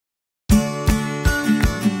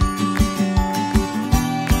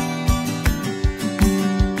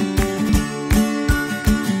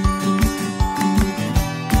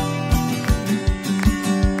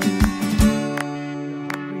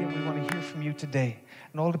today.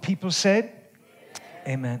 And all the people said,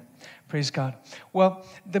 Amen. Praise God. Well,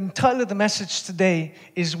 the title of the message today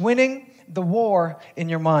is Winning the War in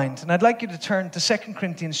Your Mind. And I'd like you to turn to 2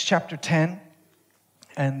 Corinthians chapter 10.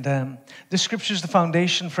 And the scripture is the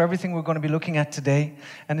foundation for everything we're going to be looking at today.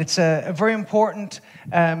 And it's a very important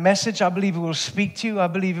message. I believe it will speak to you. I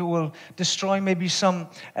believe it will destroy maybe some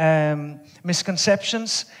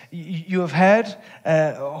misconceptions you have had.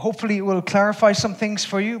 Hopefully it will clarify some things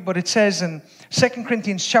for you. But it says in 2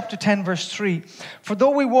 Corinthians chapter 10, verse 3, "For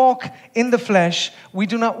though we walk in the flesh, we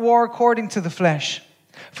do not war according to the flesh.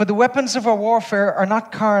 For the weapons of our warfare are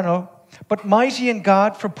not carnal, but mighty in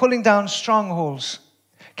God for pulling down strongholds,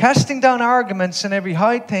 casting down arguments and every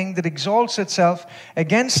high thing that exalts itself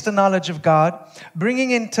against the knowledge of God,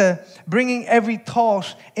 bringing every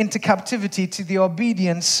thought into captivity to the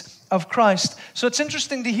obedience of Christ." So it's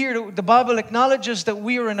interesting to hear that the Bible acknowledges that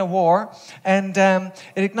we are in a war, and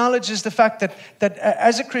it acknowledges the fact that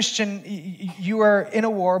as a Christian you are in a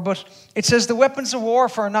war, but it says the weapons of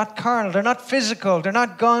warfare are not carnal, they're not physical, they're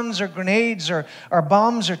not guns or grenades or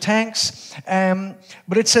bombs or tanks,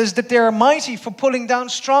 but it says that they are mighty for pulling down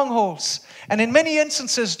strongholds. And in many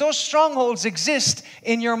instances, those strongholds exist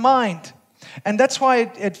in your mind. And that's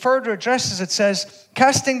why it further addresses, it says,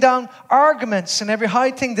 casting down arguments and every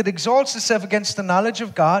high thing that exalts itself against the knowledge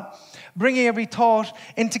of God, bringing every thought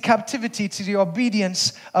into captivity to the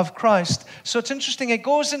obedience of Christ. So it's interesting, it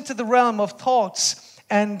goes into the realm of thoughts.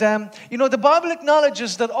 And, the Bible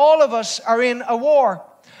acknowledges that all of us are in a war.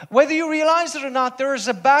 Whether you realize it or not, there is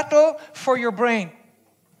a battle for your brain.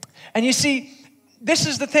 And you see, this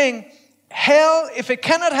is the thing. Hell, if it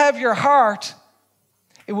cannot have your heart,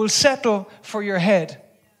 it will settle for your head.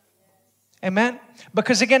 Amen?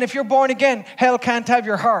 Because again, if you're born again, hell can't have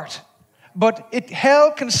your heart. But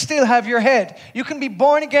hell can still have your head. You can be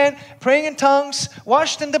born again, praying in tongues,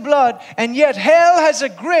 washed in the blood, and yet hell has a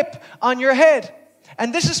grip on your head.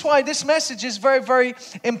 And this is why this message is very, very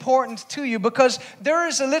important to you, because there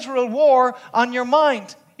is a literal war on your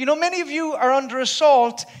mind. You know, many of you are under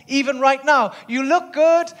assault even right now. You look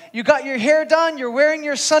good, you got your hair done, you're wearing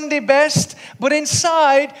your Sunday best, but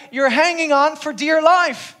inside you're hanging on for dear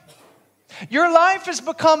life. Your life has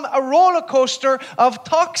become a roller coaster of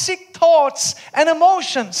toxic thoughts and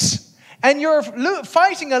emotions. And you're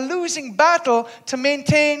fighting a losing battle to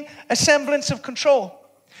maintain a semblance of control.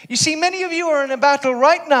 You see, many of you are in a battle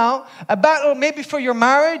right now, a battle maybe for your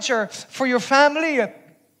marriage or for your family.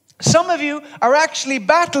 Some of you are actually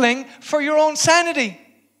battling for your own sanity.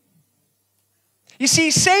 You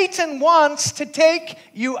see, Satan wants to take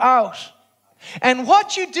you out. And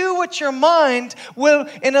what you do with your mind will,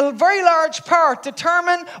 in a very large part,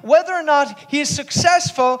 determine whether or not he is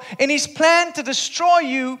successful in his plan to destroy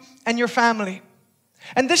you and your family.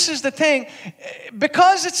 And this is the thing.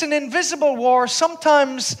 Because it's an invisible war,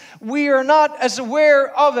 sometimes we are not as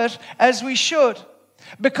aware of it as we should.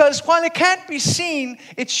 Because while it can't be seen,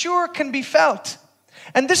 it sure can be felt.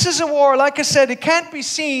 And this is a war, like I said, it can't be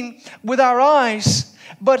seen with our eyes.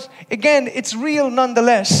 But again, it's real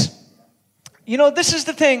nonetheless. You know, this is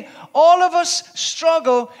the thing. All of us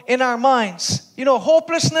struggle in our minds. You know,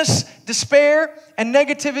 hopelessness, despair, and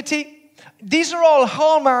negativity. These are all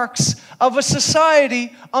hallmarks of a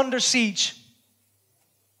society under siege.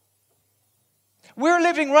 We're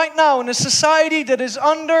living right now in a society that is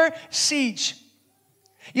under siege.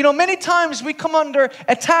 You know, many times we come under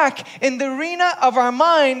attack in the arena of our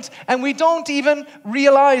mind and we don't even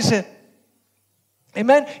realize it.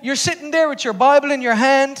 Amen? You're sitting there with your Bible in your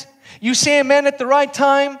hand. You say amen at the right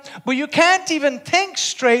time, but you can't even think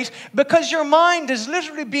straight because your mind is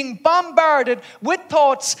literally being bombarded with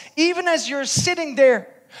thoughts even as you're sitting there.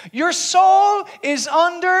 Your soul is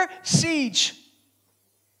under siege.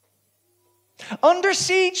 Under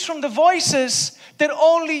siege from the voices that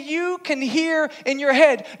only you can hear in your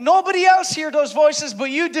head. Nobody else hears those voices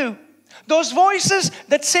but you do. Those voices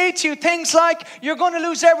that say to you things like, you're going to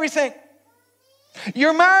lose everything.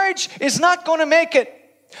 Your marriage is not going to make it.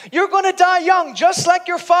 You're going to die young just like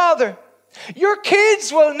your father. Your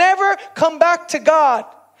kids will never come back to God.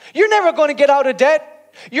 You're never going to get out of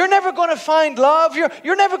debt. You're never going to find love.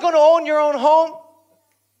 You're never going to own your own home.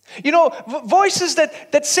 You know, voices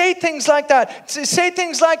that say things like that. Say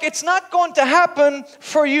things like, it's not going to happen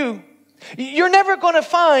for you. You're never going to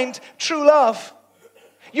find true love.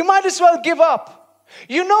 You might as well give up.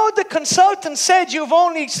 You know, the consultant said you've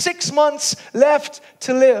only 6 months left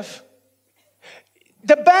to live.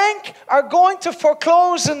 The bank are going to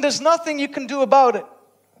foreclose and there's nothing you can do about it.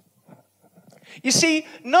 You see,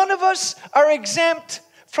 none of us are exempt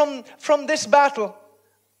from this battle.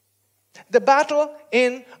 The battle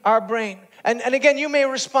in our brain. And again, you may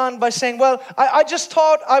respond by saying, well, I just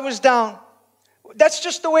thought I was down. That's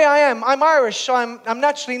just the way I am. I'm Irish, so I'm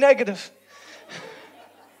naturally negative.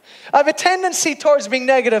 I have a tendency towards being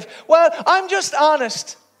negative. Well, I'm just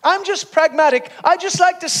honest. I'm just pragmatic. I just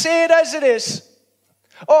like to say it as it is.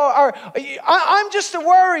 Or I'm just a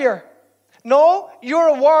worrier. No, you're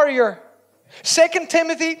a warrior. 2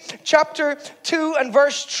 Timothy chapter 2 and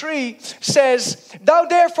verse 3 says, thou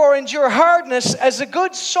therefore endure hardness as a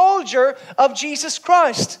good soldier of Jesus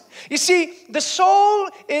Christ. You see, the soul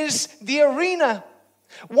is the arena,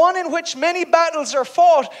 one in which many battles are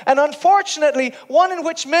fought, and unfortunately, one in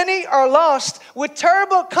which many are lost, with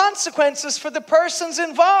terrible consequences for the persons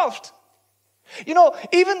involved. You know,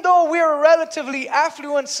 even though we're a relatively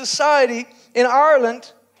affluent society in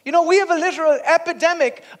Ireland, you know, we have a literal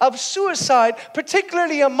epidemic of suicide,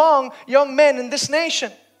 particularly among young men in this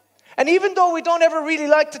nation. And even though we don't ever really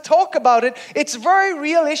like to talk about it, it's a very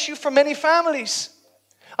real issue for many families.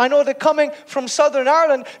 I know that coming from Southern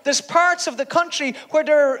Ireland, there's parts of the country where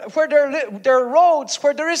there are roads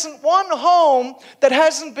where there isn't one home that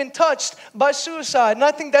hasn't been touched by suicide. And I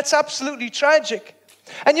think that's absolutely tragic.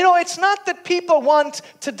 And you know, it's not that people want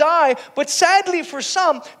to die, but sadly for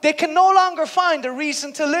some, they can no longer find a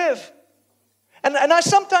reason to live. And I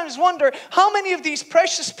sometimes wonder how many of these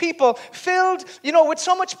precious people filled, you know, with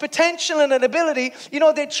so much potential and an ability, you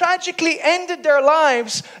know, they tragically ended their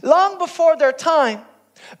lives long before their time,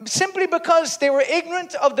 simply because they were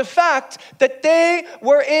ignorant of the fact that they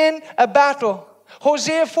were in a battle.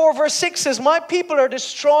 Hosea 4 verse 6 says, my people are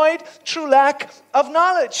destroyed through lack of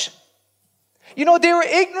knowledge. You know, they were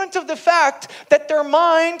ignorant of the fact that their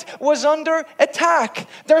mind was under attack.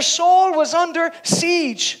 Their soul was under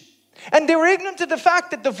siege. And they were ignorant of the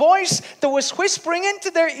fact that the voice that was whispering into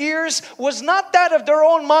their ears was not that of their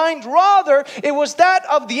own mind. Rather, it was that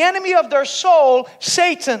of the enemy of their soul,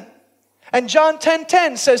 Satan. And John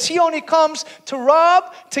 10:10 says, he only comes to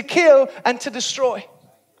rob, to kill, and to destroy.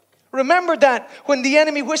 Remember that when the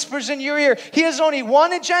enemy whispers in your ear, he has only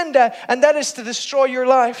one agenda, and that is to destroy your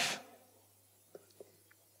life.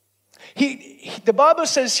 The Bible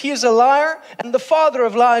says he is a liar and the father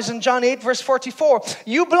of lies in John 8 verse 44.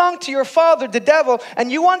 You belong to your father, the devil,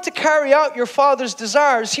 and you want to carry out your father's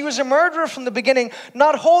desires. He was a murderer from the beginning,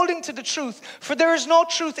 not holding to the truth, for there is no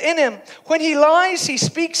truth in him. When he lies, he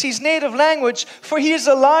speaks his native language, for he is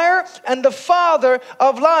a liar and the father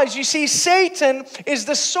of lies. You see, Satan is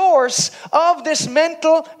the source of this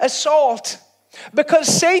mental assault, because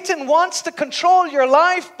Satan wants to control your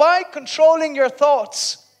life by controlling your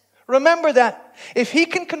thoughts. Remember that. If he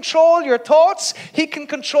can control your thoughts, he can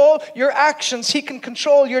control your actions. He can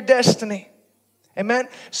control your destiny. Amen.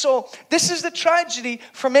 So this is the tragedy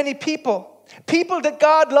for many people. People that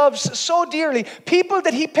God loves so dearly. People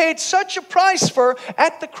that he paid such a price for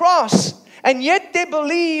at the cross. And yet they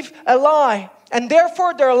believe a lie. And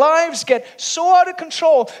therefore their lives get so out of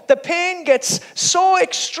control. The pain gets so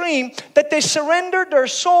extreme that they surrender their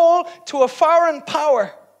soul to a foreign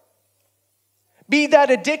power. Be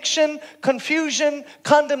that addiction, confusion,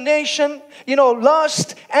 condemnation, you know,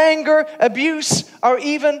 lust, anger, abuse, or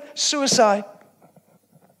even suicide.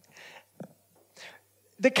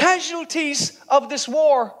 The casualties of this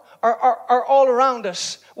war are all around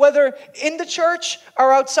us, whether in the church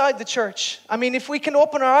or outside the church. I mean, if we can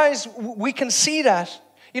open our eyes, we can see that.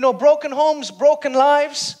 You know, broken homes, broken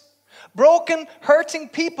lives, broken, hurting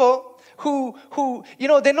people who you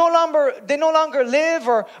know, they no longer live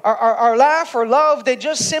or laugh or love. They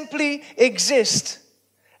just simply exist.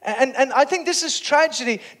 And I think this is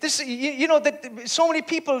tragedy. This, you know, that so many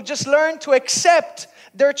people just learn to accept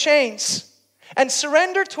their chains and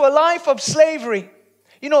surrender to a life of slavery.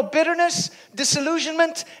 You know, bitterness,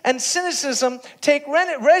 disillusionment, and cynicism take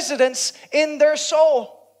residence in their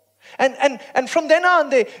soul. And from then on,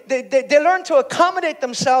 they learn to accommodate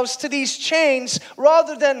themselves to these chains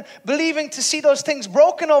rather than believing to see those things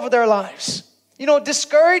broken over their lives. You know,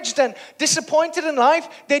 discouraged and disappointed in life,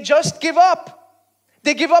 they just give up.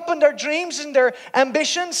 They give up on their dreams and their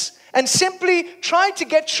ambitions and simply try to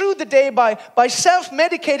get through the day by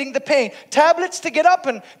self-medicating the pain. Tablets to get up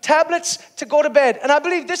and tablets to go to bed. And I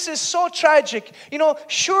believe this is so tragic. You know,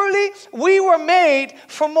 surely we were made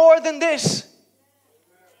for more than this.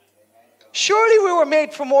 Surely we were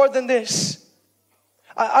made for more than this.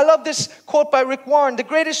 I love this quote by Rick Warren. The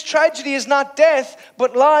greatest tragedy is not death,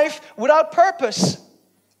 but life without purpose.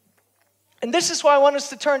 And this is why I want us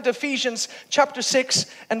to turn to Ephesians chapter 6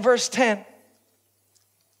 and verse 10.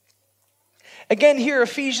 Again here,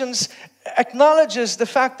 Ephesians acknowledges the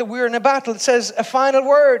fact that we're in a battle. It says a final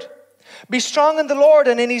word. Be strong in the Lord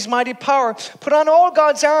and in his mighty power. Put on all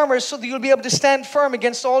God's armor so that you'll be able to stand firm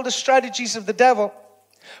against all the strategies of the devil.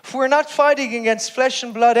 For we're not fighting against flesh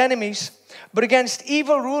and blood enemies, but against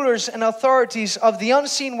evil rulers and authorities of the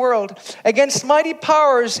unseen world, against mighty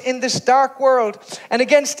powers in this dark world, and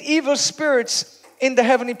against evil spirits in the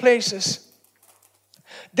heavenly places.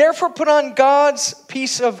 Therefore put on God's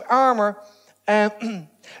piece of armor.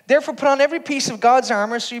 Therefore put on every piece of God's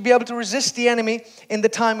armor so you'll be able to resist the enemy in the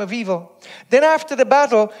time of evil. Then after the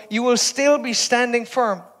battle, you will still be standing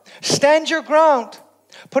firm. Stand your ground,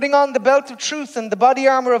 putting on the belt of truth and the body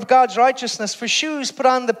armor of God's righteousness. For shoes, put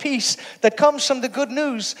on the peace that comes from the good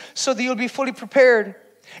news so that you'll be fully prepared.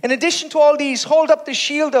 In addition to all these, hold up the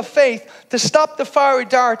shield of faith to stop the fiery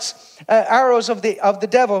darts, arrows of the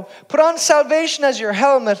devil. Put on salvation as your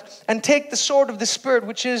helmet and take the sword of the Spirit,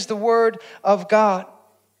 which is the word of God.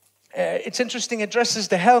 It's interesting, it addresses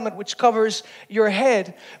the helmet which covers your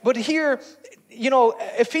head. But here,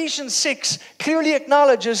 Ephesians 6 clearly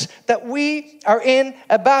acknowledges that we are in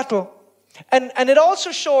a battle. And it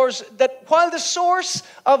also shows that while the source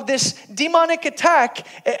of this demonic attack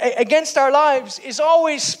against our lives is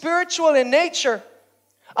always spiritual in nature,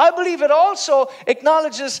 I believe it also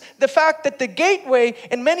acknowledges the fact that the gateway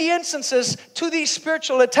in many instances to these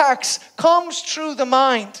spiritual attacks comes through the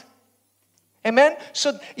mind. Amen?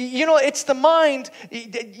 So, it's the mind,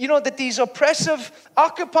 that these oppressive,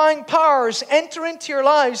 occupying powers enter into your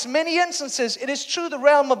lives. Many instances, it is through the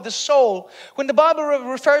realm of the soul. When the Bible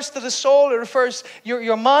refers to the soul, it refers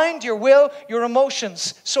your mind, your will, your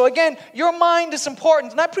emotions. So again, your mind is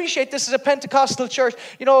important. And I appreciate this as a Pentecostal church.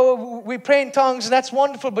 We pray in tongues and that's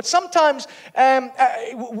wonderful. But sometimes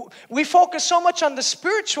we focus so much on the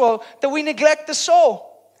spiritual that we neglect the soul.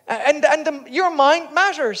 Your mind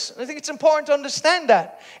matters. I think it's important to understand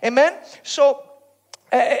that. Amen? So,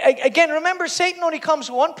 again, remember, Satan only comes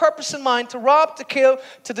with one purpose in mind: to rob, to kill,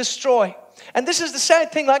 to destroy. And this is the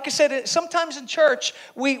sad thing. Like I said, sometimes in church,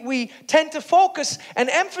 we tend to focus and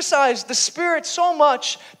emphasize the spirit so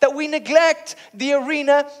much that we neglect the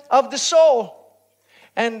arena of the soul.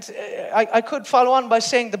 And I could follow on by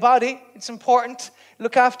saying the body. It's important.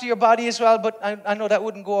 Look after your body as well, but I know that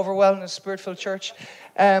wouldn't go over well in a spirit-filled church.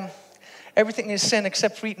 Everything is sin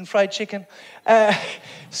except for eating fried chicken.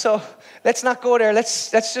 So let's not go there. Let's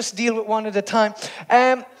just deal with one at a time.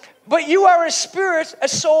 But you are a spirit, a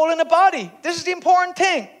soul, and a body. This is the important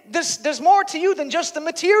thing. There's more to you than just the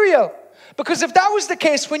material. Because if that was the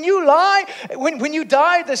case, when you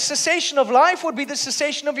die, the cessation of life would be the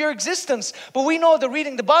cessation of your existence. But we know that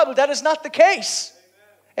reading the Bible, that is not the case.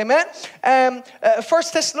 Amen. 1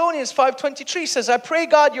 Thessalonians 5:23 says, I pray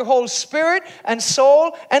God your whole spirit and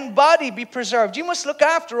soul and body be preserved. You must look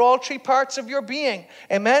after all three parts of your being.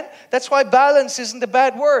 Amen. That's why balance isn't a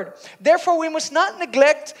bad word. Therefore, we must not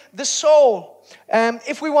neglect the soul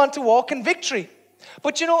if we want to walk in victory.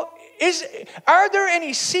 But are there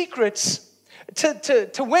any secrets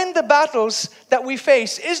to win the battles that we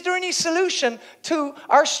face? Is there any solution to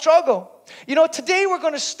our struggle? Today we're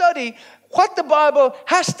going to study what the Bible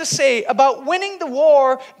has to say about winning the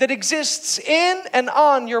war that exists in and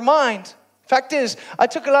on your mind. Fact is, I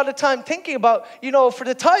took a lot of time thinking about, for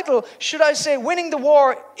the title, should I say winning the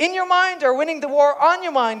war in your mind or winning the war on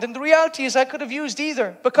your mind? And the reality is I could have used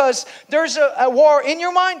either, because there's a war in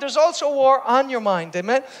your mind, there's also a war on your mind.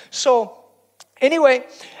 Amen? So, anyway,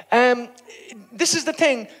 this is the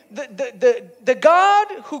thing. The God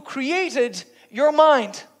who created your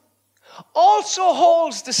mind also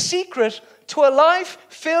holds the secret to a life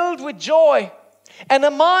filled with joy and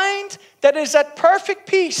a mind that is at perfect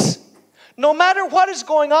peace, no matter what is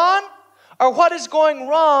going on or what is going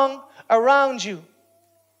wrong around you.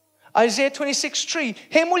 Isaiah 26:3,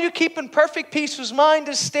 him will you keep in perfect peace whose mind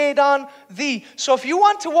is stayed on thee. So if you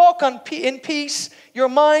want to walk in peace, your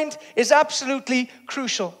mind is absolutely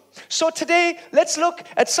crucial. So today, let's look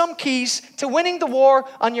at some keys to winning the war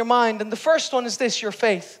on your mind. And the first one is this: your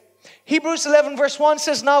faith. Hebrews 11 verse 1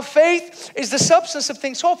 says, now faith is the substance of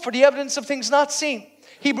things hoped for, the evidence of things not seen.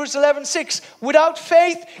 Hebrews 11:6, without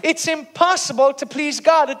faith, it's impossible to please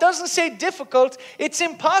God. It doesn't say difficult, it's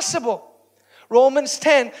impossible. Romans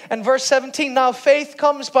 10 and verse 17, now faith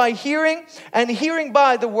comes by hearing, and hearing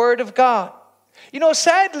by the word of God.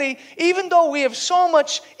 Sadly, even though we have so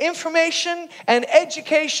much information and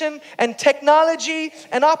education and technology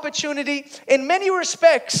and opportunity, in many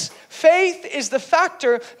respects, faith is the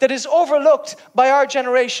factor that is overlooked by our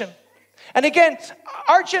generation. And again,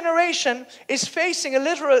 our generation is facing a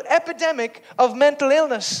literal epidemic of mental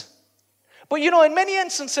illness. But in many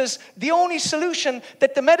instances, the only solution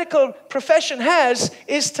that the medical profession has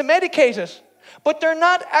is to medicate it. but they're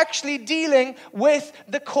not actually dealing with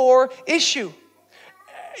the core issue.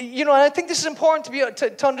 And I think this is important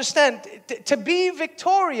to understand. To be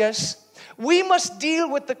victorious, we must deal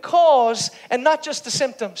with the cause and not just the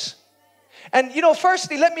symptoms. And,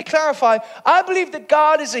 firstly, let me clarify. I believe that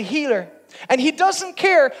God is a healer. And He doesn't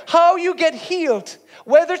care how you get healed,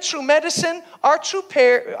 whether through medicine or through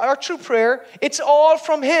prayer. It's all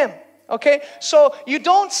from Him. Okay? So you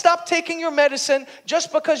don't stop taking your medicine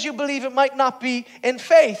just because you believe it might not be in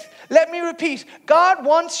faith. Let me repeat. God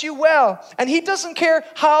wants you well. And He doesn't care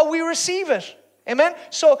how we receive it. Amen?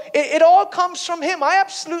 So it all comes from Him. I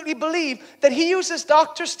absolutely believe that He uses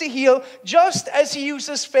doctors to heal just as He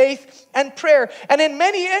uses faith and prayer. And in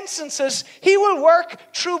many instances, He will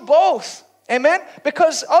work through both. Amen?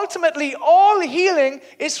 Because ultimately, all healing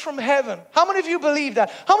is from heaven. How many of you believe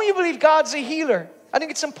that? How many of you believe God's a healer? I think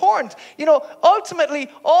it's important. Ultimately,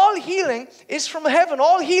 all healing is from heaven.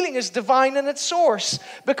 All healing is divine in its source.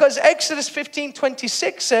 Because Exodus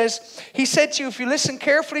 15:26 says, He said to you, if you listen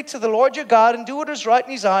carefully to the Lord your God and do what is right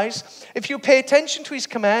in His eyes, if you pay attention to His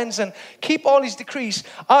commands and keep all His decrees,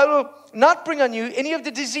 I will not bring on you any of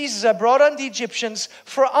the diseases I brought on the Egyptians,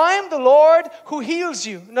 for I am the Lord who heals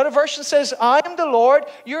you. Another version says, I am the Lord,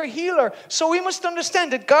 your healer. So we must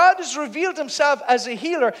understand that God has revealed Himself as a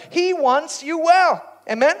healer. He wants you well.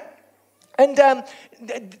 Amen? And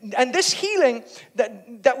this healing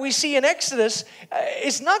that we see in Exodus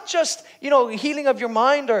is not just, healing of your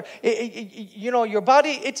mind or, your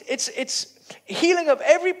body. It's healing of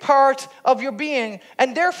every part of your being.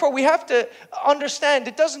 And therefore, we have to understand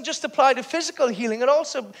it doesn't just apply to physical healing. It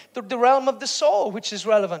also the realm of the soul, which is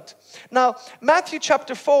relevant. Now, Matthew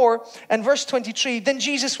chapter 4 and verse 23, then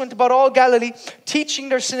Jesus went about all Galilee, teaching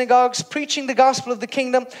their synagogues, preaching the gospel of the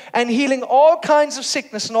kingdom, and healing all kinds of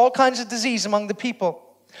sickness and all kinds of disease among the people.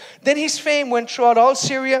 Then His fame went throughout all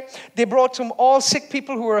Syria. They brought to Him all sick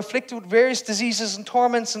people who were afflicted with various diseases and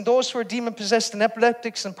torments, and those who were demon-possessed and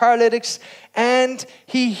epileptics and paralytics, and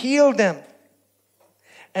He healed them.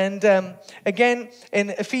 And again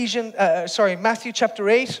in Matthew chapter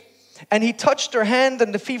 8, and He touched her hand,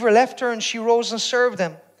 and the fever left her, and she rose and served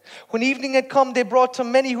them. When evening had come, they brought to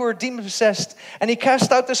Him many who were demon-possessed, and He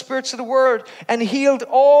cast out the spirits of the world and healed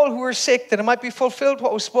all who were sick, that it might be fulfilled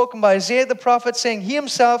what was spoken by Isaiah the prophet, saying, He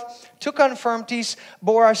Himself took our infirmities,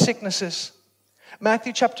 bore our sicknesses.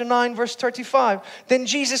 Matthew chapter 9, verse 35. Then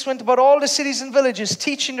Jesus went about all the cities and villages,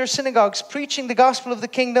 teaching their synagogues, preaching the gospel of the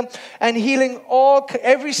kingdom, and healing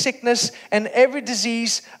every sickness and every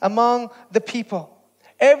disease among the people.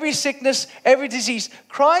 Every sickness, every disease.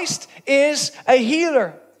 Christ is a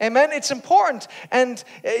healer. Amen. It's important. And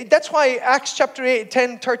that's why Acts chapter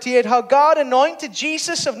 10:38, how God anointed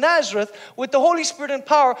Jesus of Nazareth with the Holy Spirit and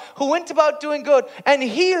power, who went about doing good and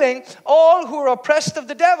healing all who are oppressed of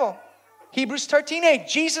the devil. Hebrews 13:8,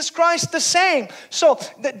 Jesus Christ the same. So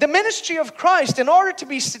the ministry of Christ, in order to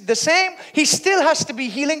be the same, He still has to be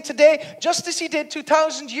healing today, just as He did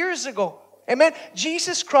 2,000 years ago. Amen.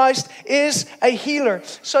 Jesus Christ is a healer.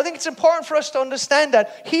 So I think it's important for us to understand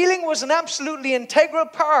that healing was an absolutely integral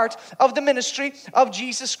part of the ministry of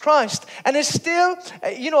Jesus Christ, and is still,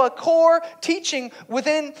 a core teaching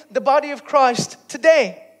within the body of Christ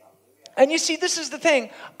today. And you see, this is the thing.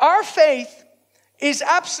 Our faith is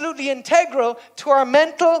absolutely integral to our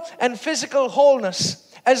mental and physical wholeness,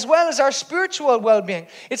 as well as our spiritual well-being.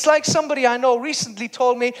 It's like somebody I know recently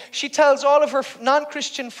told me, she tells all of her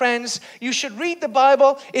non-Christian friends, you should read the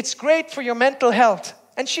Bible, it's great for your mental health.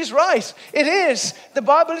 And she's right, it is. The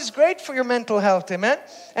Bible is great for your mental health, amen?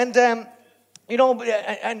 And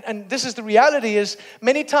and this is the reality, is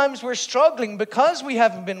many times we're struggling because we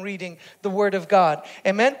haven't been reading the Word of God.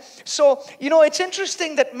 Amen? So, it's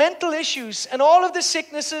interesting that mental issues and all of the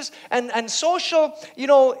sicknesses and social,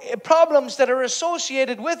 problems that are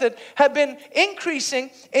associated with it have been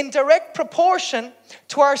increasing in direct proportion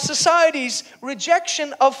to our society's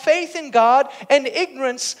rejection of faith in God and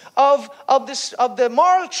ignorance of the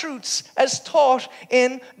moral truths as taught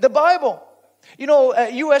in the Bible.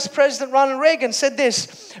 U.S. President Ronald Reagan said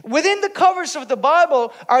this, within the covers of the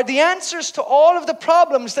Bible are the answers to all of the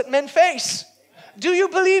problems that men face. Do you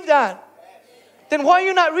believe that? Then why are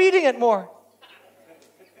you not reading it more?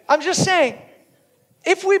 I'm just saying,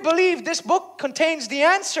 if we believe this book contains the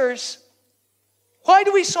answers, why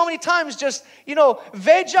do we so many times just,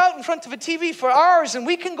 veg out in front of a TV for hours, and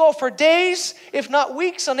we can go for days, if not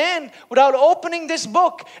weeks on end, without opening this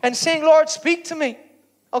book and saying, Lord, speak to me.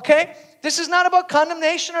 Okay? This is not about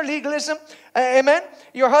condemnation or legalism. Amen?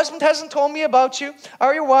 Your husband hasn't told me about you,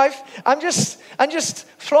 or your wife. I'm just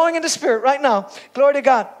flowing in the Spirit right now. Glory to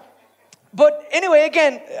God. But anyway,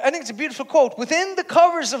 again, I think it's a beautiful quote. Within the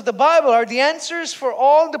covers of the Bible are the answers for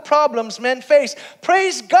all the problems men face.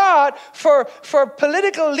 Praise God for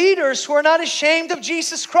political leaders who are not ashamed of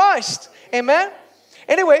Jesus Christ. Amen?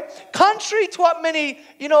 Anyway, contrary to what many,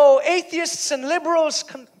 atheists and liberals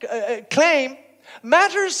claim,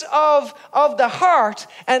 matters of the heart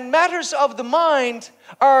and matters of the mind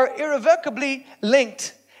are irrevocably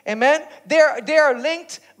linked. Amen? They are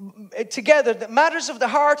linked together. The matters of the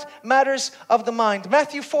heart, matters of the mind.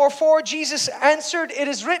 Matthew 4:4, Jesus answered, "It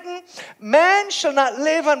is written, man shall not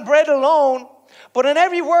live on bread alone, but on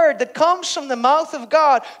every word that comes from the mouth of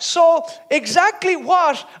God." So exactly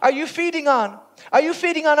what are you feeding on? Are you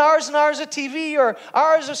feeding on hours and hours of TV or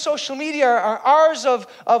hours of social media or hours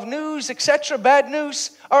of news, etc., bad news?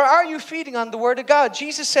 Or are you feeding on the Word of God?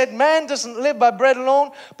 Jesus said, man doesn't live by bread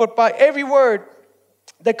alone, but by every word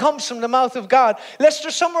that comes from the mouth of God.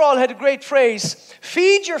 Lester Summerall had a great phrase,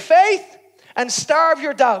 feed your faith and starve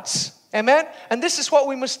your doubts. Amen? And this is what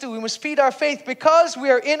we must do. We must feed our faith because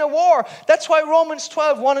we are in a war. That's why Romans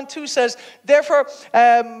 12:1-2 says, therefore,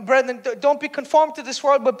 brethren, don't be conformed to this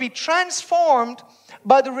world, but be transformed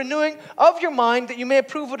by the renewing of your mind, that you may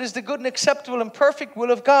approve what is the good and acceptable and perfect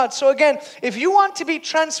will of God. So again, if you want to be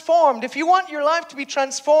transformed, if you want your life to be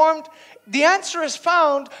transformed, the answer is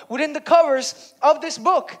found within the covers of this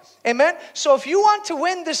book. Amen? So if you want to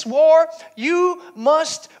win this war, you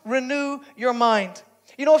must renew your mind.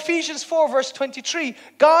 Ephesians 4:23,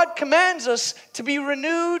 God commands us to be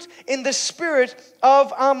renewed in the spirit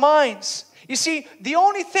of our minds. You see, the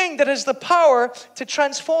only thing that has the power to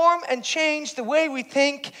transform and change the way we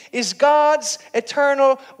think is God's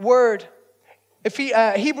eternal word.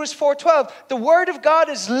 Hebrews 4:12, the word of God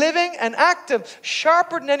is living and active,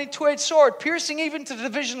 sharper than any two-edged sword, piercing even to the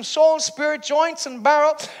division of soul, spirit, joints, and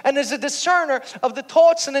marrow, and is a discerner of the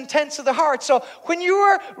thoughts and intents of the heart. So when you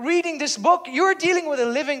are reading this book, you're dealing with a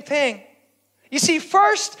living thing. You see,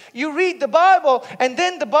 first you read the Bible, and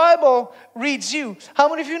then the Bible reads you. How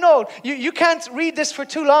many of you know you can't read this for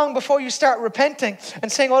too long before you start repenting and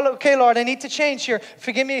saying, oh, okay, Lord, I need to change here.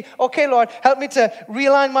 Forgive me. Okay, Lord, help me to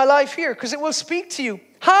realign my life here, because it will speak to you.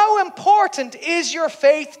 How important is your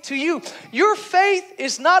faith to you? Your faith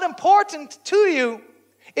is not important to you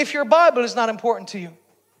if your Bible is not important to you.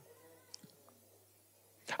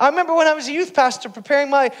 I remember when I was a youth pastor preparing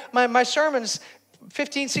my sermons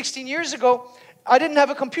 15, 16 years ago, I didn't have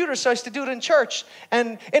a computer, so I used to do it in church.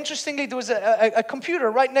 And interestingly, there was a computer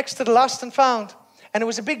right next to the lost and found. And it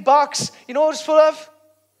was a big box. You know what it was full of?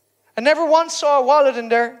 I never once saw a wallet in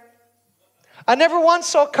there. I never once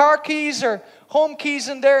saw car keys or home keys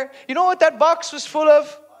in there. You know what that box was full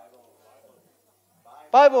of?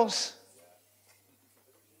 Bibles.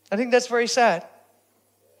 I think that's very sad.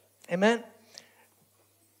 Amen?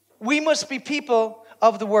 We must be people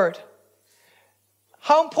of the Word.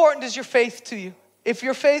 How important is your faith to you? If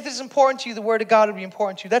your faith is important to you, the Word of God will be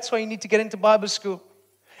important to you. That's why you need to get into Bible school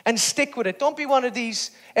and stick with it. Don't be one of these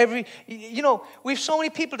we have so many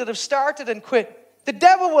people that have started and quit. The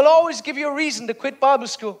devil will always give you a reason to quit Bible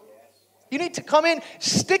school. You need to come in,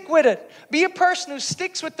 stick with it. Be a person who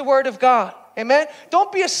sticks with the Word of God. Amen?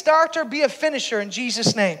 Don't be a starter, be a finisher in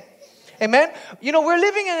Jesus' name. Amen? We're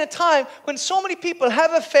living in a time when so many people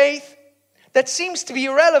have a faith that seems to be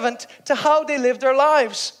irrelevant to how they live their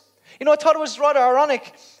lives. I thought it was rather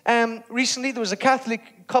ironic. Recently, there was a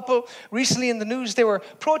Catholic couple recently in the news. They were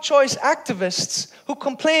pro-choice activists who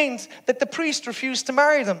complained that the priest refused to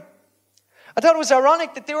marry them. I thought it was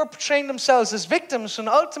ironic that they were portraying themselves as victims, and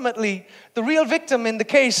ultimately, the real victim in the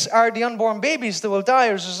case are the unborn babies that will die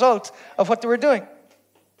as a result of what they were doing.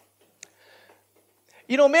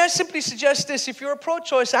 May I simply suggest this? If you're a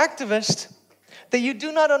pro-choice activist, that you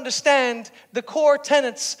do not understand the core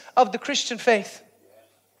tenets of the Christian faith.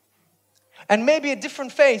 And maybe a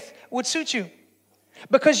different faith would suit you.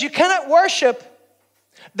 Because you cannot worship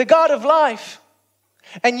the God of life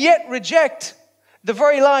and yet reject the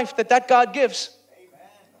very life that God gives. Amen.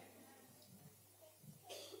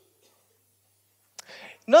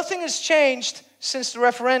 Nothing has changed since the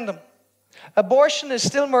referendum. Abortion is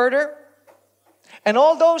still murder. And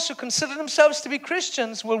all those who consider themselves to be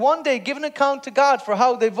Christians will one day give an account to God for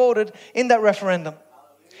how they voted in that referendum.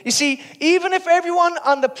 You see, even if everyone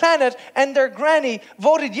on the planet and their granny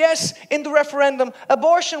voted yes in the referendum,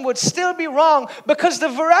 abortion would still be wrong, because the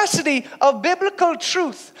veracity of biblical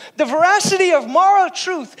truth, the veracity of moral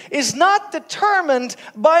truth is not determined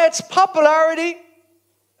by its popularity.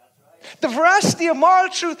 The veracity of moral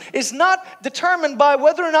truth is not determined by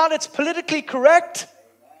whether or not it's politically correct,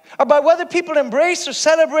 or by whether people embrace or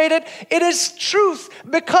celebrate it. It is truth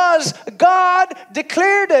because God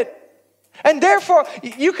declared it. And therefore,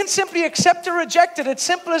 you can simply accept or reject it. It's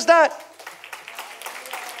simple as that.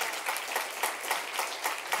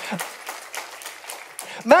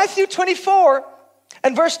 Matthew 24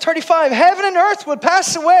 and verse 35. Heaven and earth will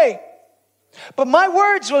pass away, but my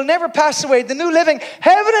words will never pass away. The New Living.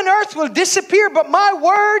 Heaven and earth will disappear, but my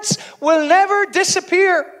words will never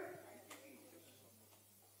disappear.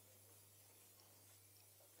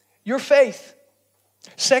 Your faith.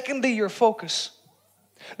 Secondly, your focus.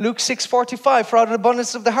 Luke 6:45, for out of the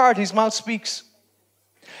abundance of the heart, his mouth speaks.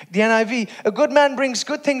 The NIV, a good man brings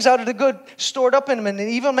good things out of the good stored up in him, and an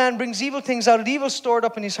evil man brings evil things out of the evil stored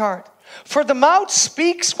up in his heart. For the mouth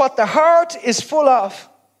speaks what the heart is full of.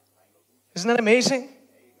 Isn't that amazing?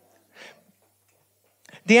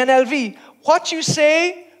 The NLV, what you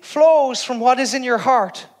say flows from what is in your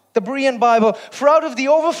heart. The Berean Bible, for out of the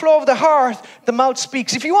overflow of the heart, the mouth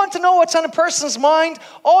speaks. If you want to know what's on a person's mind,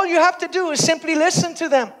 all you have to do is simply listen to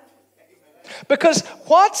them. Because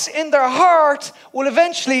what's in their heart will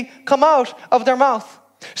eventually come out of their mouth.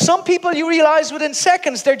 Some people, you realize within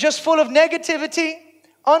seconds, they're just full of negativity,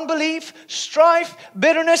 unbelief, strife,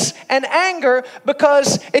 bitterness, and anger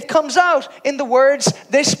because it comes out in the words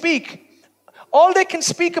they speak. All they can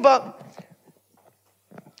speak about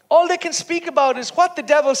is what the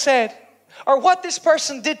devil said, or what this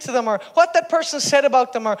person did to them, or what that person said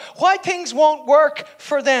about them, or why things won't work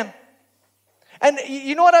for them. And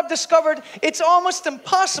you know what I've discovered? It's almost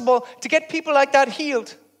impossible to get people like that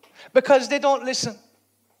healed because they don't listen.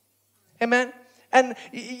 Amen? And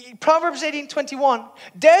Proverbs 18:21,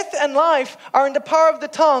 death and life are in the power of the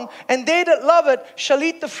tongue, and they that love it shall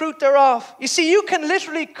eat the fruit thereof. You see, you can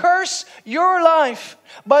literally curse your life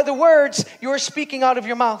by the words you are speaking out of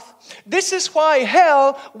your mouth. This is why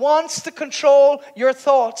hell wants to control your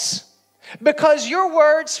thoughts. Because your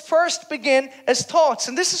words first begin as thoughts.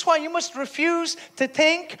 And this is why you must refuse to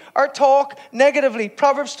think or talk negatively.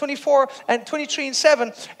 Proverbs 24 and 23 and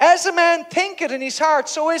 7. As a man thinketh in his heart,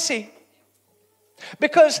 so is he.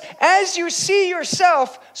 Because as you see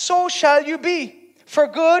yourself, so shall you be, for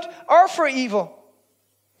good or for evil.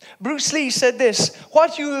 Bruce Lee said this,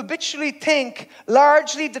 what you habitually think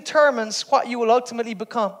largely determines what you will ultimately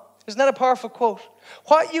become. Isn't that a powerful quote?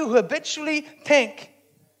 What you habitually think.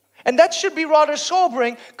 And that should be rather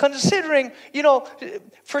sobering, considering,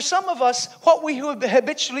 for some of us, what we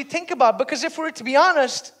habitually think about. Because if we're to be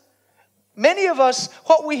honest, many of us,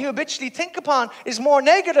 what we habitually think upon is more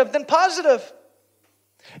negative than positive.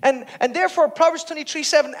 And therefore, Proverbs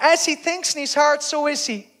 23:7, as he thinks in his heart, so is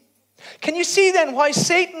he. Can you see then why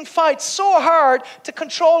Satan fights so hard to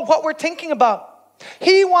control what we're thinking about?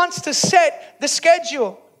 He wants to set the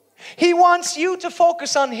schedule. He wants you to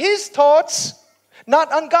focus on his thoughts,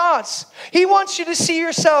 not on God's. He wants you to see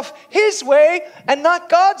yourself his way and not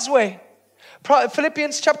God's way.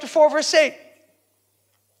 Philippians chapter 4, verse 8.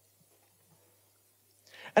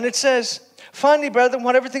 And it says, finally, brethren,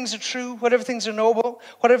 whatever things are true, whatever things are noble,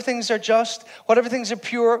 whatever things are just, whatever things are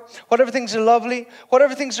pure, whatever things are lovely,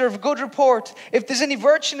 whatever things are of good report, if there's any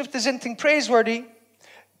virtue, if there's anything praiseworthy,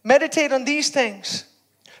 meditate on these things.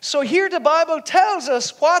 So here the Bible tells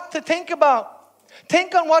us what to think about.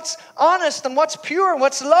 Think on what's honest and what's pure and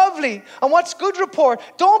what's lovely and what's good report.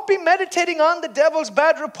 Don't be meditating on the devil's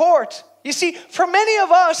bad report. You see, for many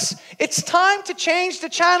of us, it's time to change the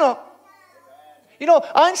channel.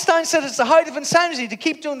 Einstein said it's the height of insanity to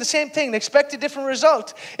keep doing the same thing and expect a different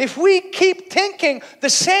result. If we keep thinking the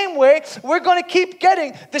same way, we're going to keep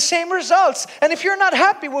getting the same results. And if you're not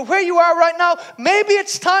happy with where you are right now, maybe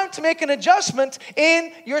it's time to make an adjustment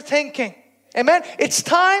in your thinking. Amen. It's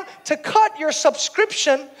time to cut your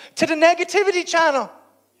subscription to the negativity channel.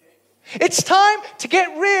 It's time to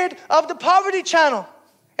get rid of the poverty channel.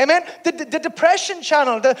 Amen. The depression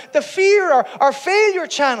channel, the fear or failure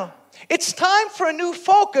channel. It's time for a new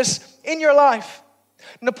focus in your life.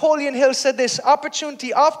 Napoleon Hill said this,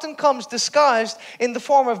 opportunity often comes disguised in the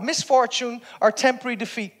form of misfortune or temporary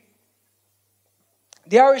defeat.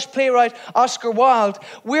 The Irish playwright Oscar Wilde,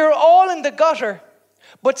 we're all in the gutter,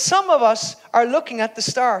 but some of us are looking at the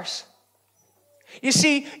stars. You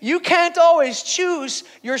see, you can't always choose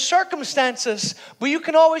your circumstances, but you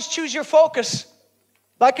can always choose your focus.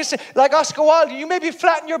 Like I said, like Oscar Wilde, you may be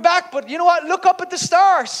flat on your back, but you know what? Look up at the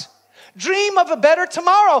stars. Dream of a better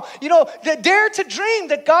tomorrow. Dare to dream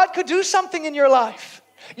that God could do something in your life.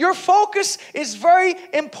 Your focus is very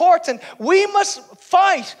important. We must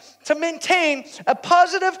fight to maintain a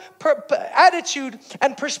positive attitude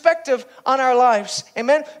and perspective on our lives.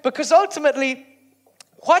 Amen? Because ultimately,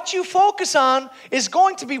 what you focus on is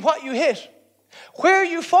going to be what you hit. Where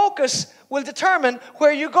you focus will determine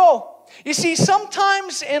where you go. You see,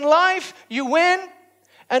 sometimes in life you win,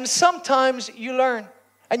 And sometimes you learn.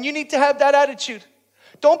 And you need to have that attitude.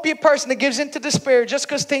 Don't be a person that gives into despair just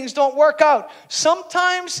because things don't work out.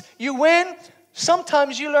 Sometimes you win.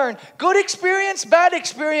 Sometimes you learn. Good experience, bad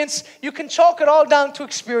experience, you can chalk it all down to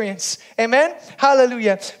experience. Amen?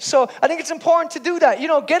 Hallelujah. So I think it's important to do that.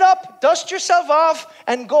 Get up, dust yourself off,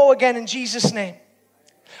 and go again in Jesus' name.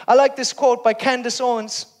 I like this quote by Candace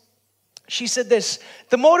Owens. She said this: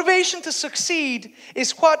 the motivation to succeed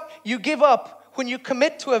is what you give up when you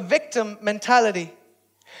commit to a victim mentality.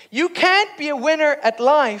 You can't be a winner at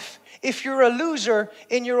life if you're a loser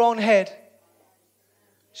in your own head.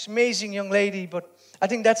 She's an amazing young lady, but I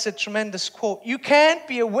think that's a tremendous quote. You can't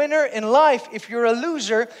be a winner in life if you're a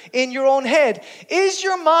loser in your own head. Is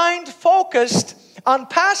your mind focused on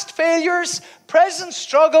past failures, present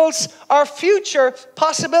struggles, or future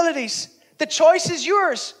possibilities? The choice is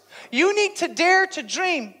yours. You need to dare to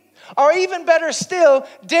dream. Or even better still,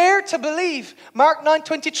 dare to believe. Mark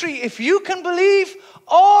 9:23, if you can believe,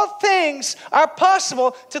 all things are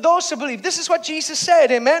possible to those who believe. This is what Jesus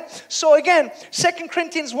said, amen? So again, 2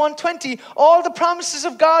 Corinthians 1:20, all the promises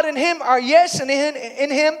of God in Him are yes, and in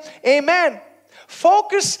Him, amen.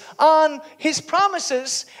 Focus on His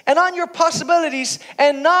promises and on your possibilities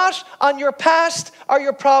and not on your past or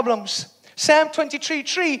your problems. Psalm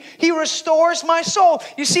 23:3, He restores my soul.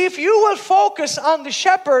 You see, if you will focus on the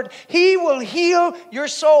shepherd, He will heal your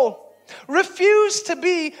soul. Refuse to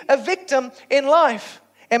be a victim in life.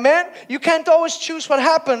 Amen? You can't always choose what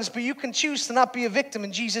happens, but you can choose to not be a victim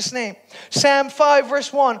in Jesus' name. Psalm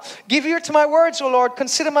 5:1, give ear to my words, O Lord.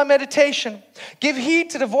 Consider my meditation. Give heed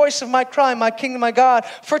to the voice of my cry, my King and my God.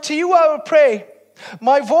 For to you I will pray.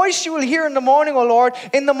 My voice you will hear in the morning, O Lord.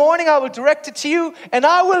 In the morning I will direct it to you, and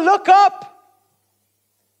I will look up.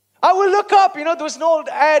 I will look up. There was an old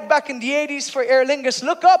ad back in the 80s for Aer Lingus.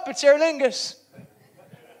 Look up, it's Aer Lingus.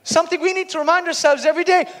 Something we need to remind ourselves every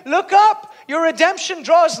day. Look up, your redemption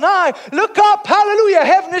draws nigh. Look up, hallelujah,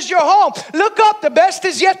 heaven is your home. Look up, the best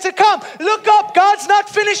is yet to come. Look up, God's not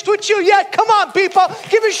finished with you yet. Come on, people,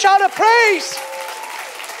 give a shout of praise.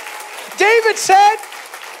 David said,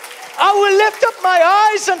 I will lift up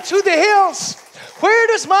my eyes unto the hills. Where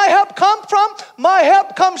does my help come from? My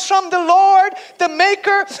help comes from the Lord, the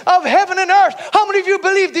maker of heaven and earth. How many of you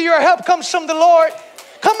believe that your help comes from the Lord?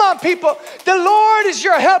 Come on, people. The Lord is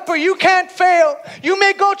your helper. You can't fail. You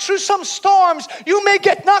may go through some storms. You may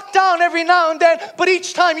get knocked down every now and then. But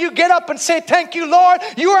each time you get up and say, thank you, Lord.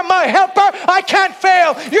 You are my helper. I can't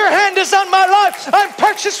fail. Your hand is on my life. I'm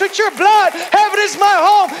purchased with your blood. Heaven is my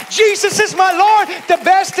home. Jesus is my Lord. The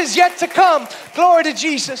best is yet to come. Glory to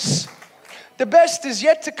Jesus. The best is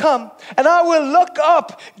yet to come. And I will look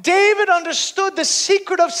up. David understood the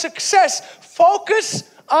secret of success. Focus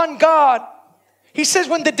on God. He says,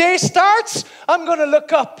 when the day starts, I'm going to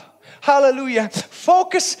look up. Hallelujah.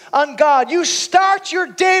 Focus on God. You start your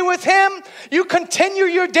day with Him. You continue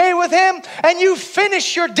your day with Him. And you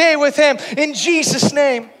finish your day with Him. In Jesus'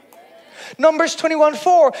 name. Numbers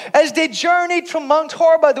 21:4. As they journeyed from Mount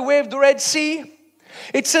Hor by the way of the Red Sea,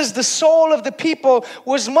 it says the soul of the people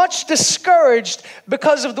was much discouraged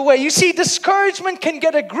because of the way. You see, discouragement can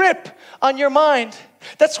get a grip on your mind.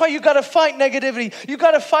 That's why you got to fight negativity. You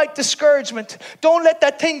got to fight discouragement. Don't let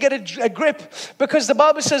that thing get a grip, because the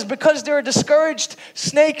Bible says because they were discouraged,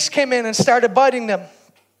 snakes came in and started biting them.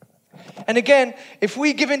 And again, if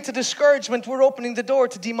we give in to discouragement, we're opening the door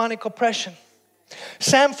to demonic oppression.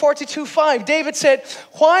 Psalm 42:5, David said,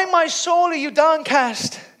 why, my soul, are you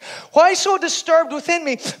downcast? Why so disturbed within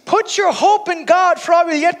me? Put your hope in God, for I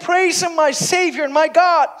will yet praise Him, my Savior and my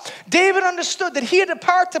God. David understood that he had a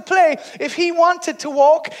part to play if he wanted to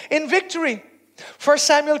walk in victory. 1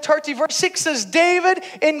 Samuel 30:6 says, David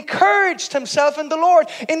encouraged himself in the Lord.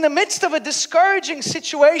 In the midst of a discouraging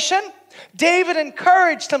situation, David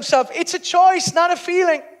encouraged himself. It's a choice, not a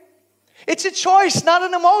feeling. It's a choice, not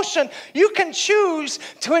an emotion. You can choose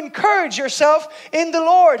to encourage yourself in the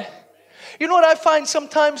Lord. You know what I find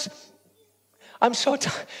sometimes?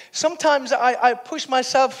 Sometimes I push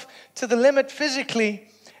myself to the limit physically,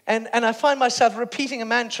 and I find myself repeating a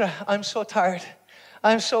mantra. I'm so tired.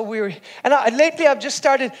 I'm so weary. And lately I've just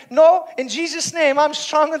started, no, in Jesus' name, I'm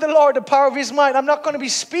strong in the Lord, the power of His might. I'm not going to be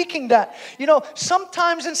speaking that.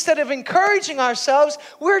 Sometimes instead of encouraging ourselves,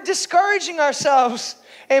 we're discouraging ourselves.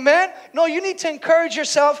 Amen? No, you need to encourage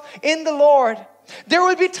yourself in the Lord. There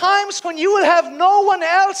will be times when you will have no one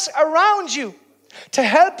else around you to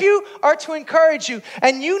help you or to encourage you.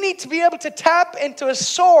 And you need to be able to tap into a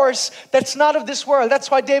source that's not of this world. That's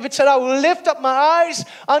why David said, I will lift up my eyes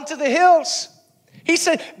unto the hills. He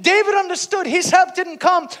said, David understood his help didn't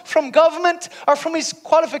come from government or from his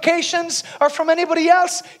qualifications or from anybody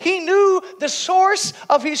else. He knew the source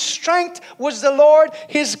of his strength was the Lord,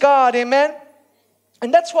 his God. Amen.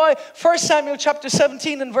 And that's why 1 Samuel chapter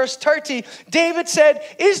 17 and verse 30, David said,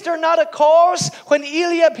 is there not a cause? When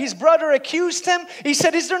Eliab, his brother, accused him, he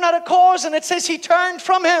said, is there not a cause? And it says he turned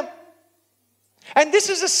from him. And this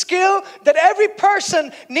is a skill that every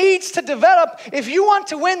person needs to develop if you want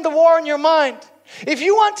to win the war in your mind. If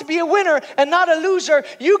you want to be a winner and not a loser,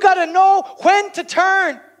 you got to know when to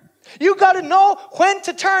turn. You got to know when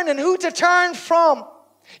to turn and who to turn from.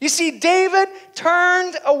 You see, David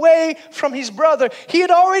turned away from his brother. He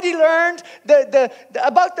had already learned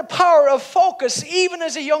about the power of focus even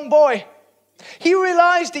as a young boy. He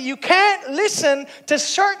realized that you can't listen to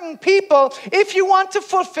certain people if you want to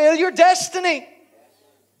fulfill your destiny.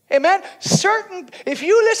 Amen. If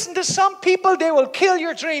you listen to some people, they will kill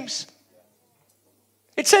your dreams.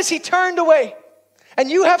 It says he turned away. And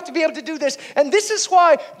you have to be able to do this. And this is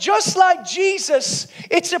why, just like Jesus,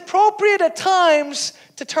 it's appropriate at times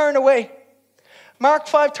to turn away. Mark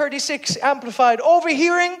 5:36, Amplified.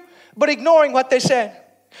 Overhearing, but ignoring what they said.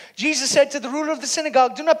 Jesus said to the ruler of the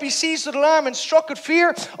synagogue, do not be seized with alarm and struck with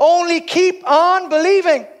fear. Only keep on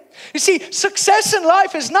believing. You see, success in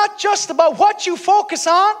life is not just about what you focus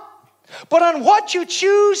on, but on what you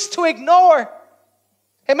choose to ignore.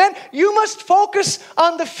 Amen? You must focus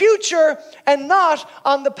on the future and not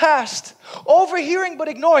on the past. Overhearing but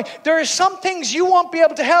ignoring. There are some things you won't be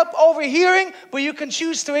able to help overhearing, but you can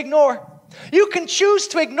choose to ignore. You can choose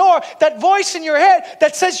to ignore that voice in your head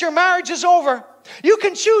that says your marriage is over. You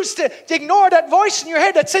can choose to ignore that voice in your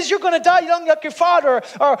head that says you're going to die young like your father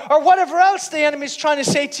or whatever else the enemy is trying to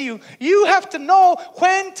say to you. You have to know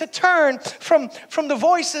when to turn from the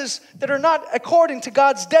voices that are not according to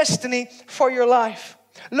God's destiny for your life.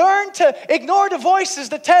 Learn to ignore the voices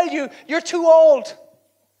that tell you you're too old.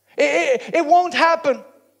 It won't happen.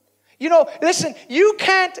 You know, listen, you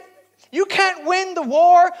can't win the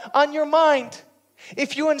war on your mind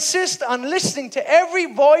if you insist on listening to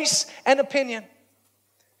every voice and opinion.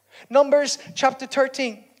 Numbers chapter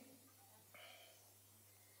 13.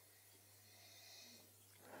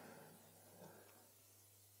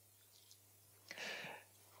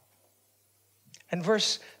 And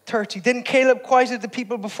verse 30. Then Caleb quieted the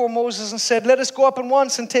people before Moses and said, let us go up at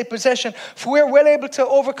once and take possession, for we are well able to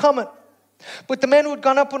overcome it. But the men who had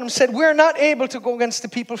gone up with him said, we are not able to go against the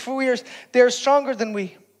people, for they are stronger than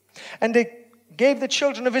we. And they gave the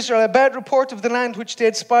children of Israel a bad report of the land which they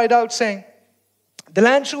had spied out, saying, the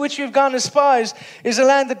land through which we have gone as spies is a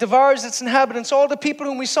land that devours its inhabitants. All the people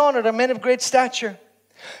whom we saw in it are men of great stature.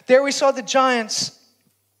 There we saw the giants,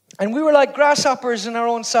 and we were like grasshoppers in our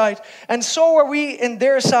own sight, and so were we in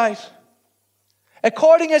their sight.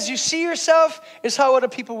 According as you see yourself is how other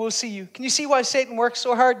people will see you. Can you see why Satan works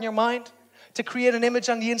so hard in your mind to create an image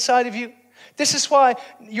on the inside of you? This is why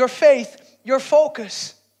your faith, your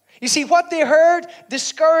focus. You see, what they heard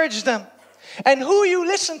discouraged them. And who you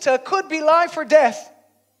listen to could be life or death.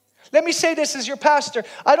 Let me say this as your pastor.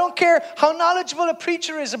 I don't care how knowledgeable a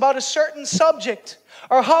preacher is about a certain subject,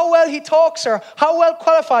 or how well he talks, or how well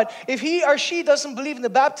qualified. If he or she doesn't believe in the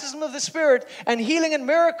baptism of the Spirit and healing and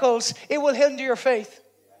miracles, it will hinder your faith.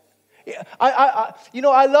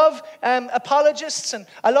 I love apologists, and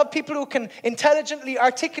I love people who can intelligently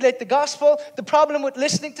articulate the gospel. The problem with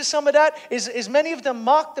listening to some of that is many of them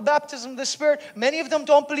mock the baptism of the Spirit. Many of them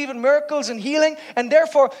don't believe in miracles and healing. And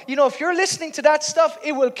therefore, if you're listening to that stuff,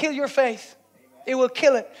 it will kill your faith. It will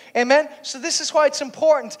kill it. Amen? So this is why it's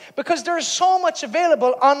important, because there's so much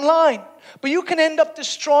available online. But you can end up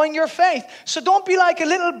destroying your faith. So don't be like a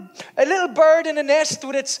little bird in a nest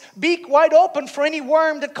with its beak wide open for any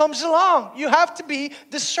worm that comes along. You have to be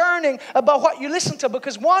discerning about what you listen to,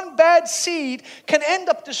 because one bad seed can end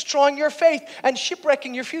up destroying your faith and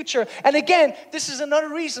shipwrecking your future. And again, this is another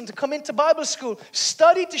reason to come into Bible school.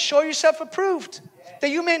 Study to show yourself approved, that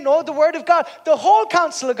you may know the word of God, the whole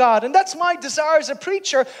counsel of God. And that's my desire as a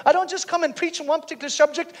preacher. I don't just come and preach on one particular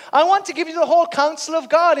subject. I want to give you the whole counsel of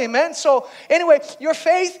God. Amen. So anyway, your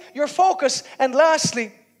faith, your focus, and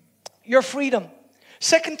lastly, your freedom.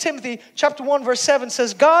 2 Timothy chapter 1 verse 7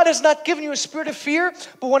 says, God has not given you a spirit of fear,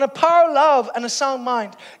 but one of power, love, and a sound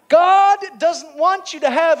mind. God doesn't want you to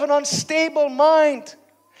have an unstable mind.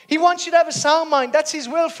 He wants you to have a sound mind. That's His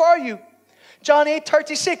will for you. John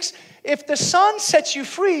 8:36. If the Son sets you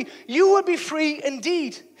free, you will be free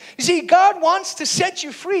indeed. You see, God wants to set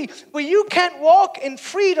you free, but you can't walk in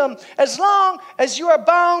freedom as long as you are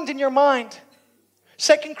bound in your mind.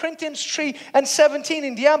 2 Corinthians 3:17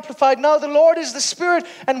 in the Amplified. Now the Lord is the Spirit,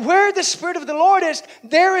 and where the Spirit of the Lord is,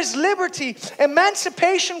 there is liberty,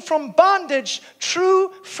 emancipation from bondage,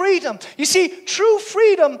 true freedom. You see, true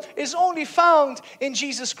freedom is only found in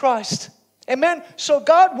Jesus Christ. Amen. So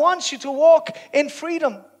God wants you to walk in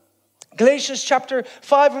freedom. Galatians chapter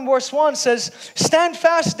 5 and verse 1 says, stand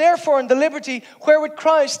fast therefore in the liberty wherewith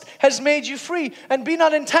Christ has made you free, and be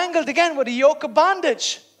not entangled again with a yoke of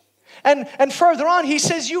bondage. And further on, he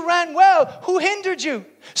says, you ran well. Who hindered you?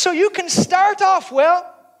 So you can start off well.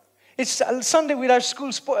 It's Sunday with our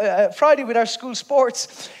school, Friday with our school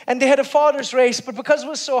sports, and they had a father's race, but because it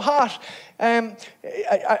was so hot,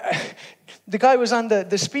 the guy was on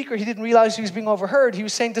the speaker. He didn't realize he was being overheard. He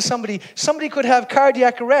was saying to somebody could have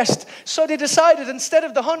cardiac arrest. So they decided, instead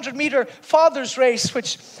of the 100-meter father's race,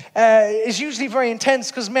 which is usually very intense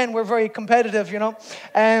because men were very competitive, you know,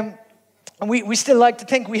 and we still like to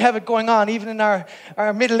think we have it going on, even in our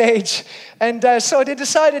middle age. And so they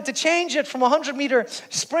decided to change it from a 100-meter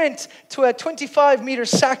sprint to a 25-meter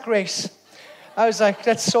sack race. I was like,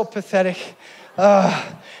 that's so pathetic.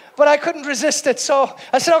 But I couldn't resist it. So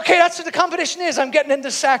I said, okay, that's what the competition is. I'm getting in the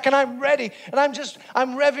sack and I'm ready. And I'm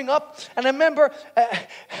revving up. And I remember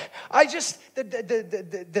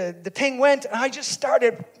the thing went, and I just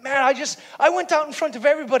started, I went out in front of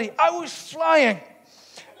everybody. I was flying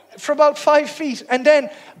for about 5 feet, and then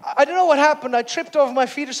I don't know what happened. I tripped over my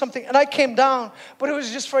feet or something, and I came down. But it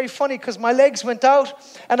was just very funny because my legs went out,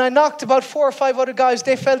 and I knocked about 4 or 5 other guys.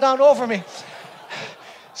 They fell down over me.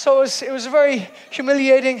 So it was very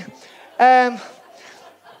humiliating. I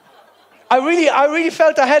really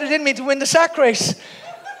felt I had it in me to win the sack race,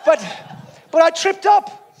 but I tripped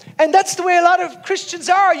up. And that's the way a lot of Christians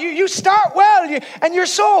are. You start well, and you're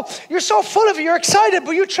so full of it, you're excited,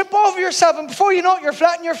 but you trip over yourself, and before you know it, you're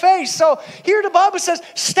flat in your face. So here the Bible says,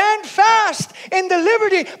 stand fast in the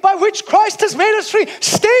liberty by which Christ has made us free.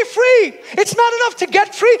 Stay free. It's not enough to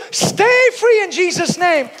get free. Stay free in Jesus'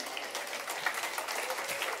 name.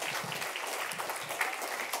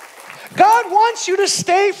 God wants you to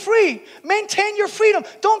stay free. Maintain your freedom.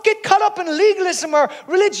 Don't get caught up in legalism or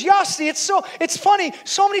religiosity. It's funny.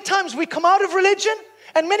 So many times we come out of religion,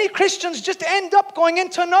 and many Christians just end up going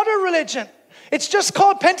into another religion. It's just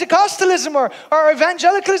called Pentecostalism or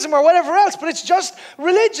evangelicalism or whatever else, but it's just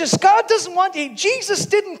religious. God doesn't want you. Jesus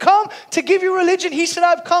didn't come to give you religion. He said,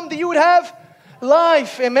 I've come that you would have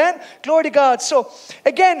life. Amen. Glory to God. So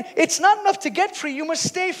again, it's not enough to get free. You must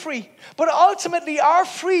stay free. But ultimately, our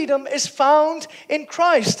freedom is found in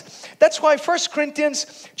Christ. That's why 1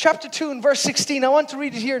 Corinthians chapter 2 and verse 16, I want to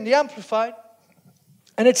read it here in the Amplified.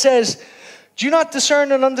 And it says, do you not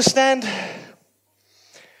discern and understand?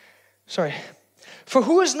 For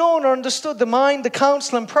who has known or understood the mind, the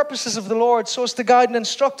counsel and purposes of the Lord, so as to guide and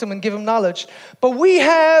instruct him and give him knowledge? But we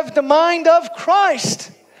have the mind of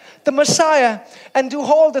Christ, the Messiah, and do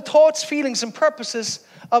hold the thoughts, feelings, and purposes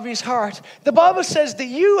of his heart. The Bible says that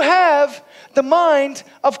you have the mind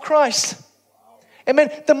of Christ. Amen.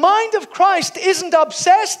 The mind of Christ isn't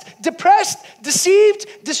obsessed, depressed, deceived,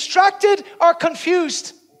 distracted, or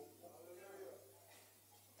confused.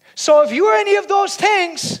 So if you are any of those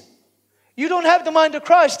things, you don't have the mind of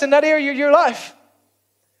Christ in that area of your life.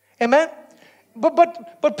 Amen.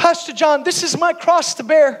 But Pastor John, this is my cross to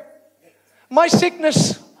bear. My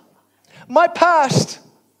sickness, my past,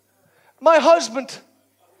 my husband.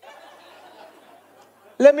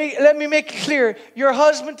 Let me make it clear. Your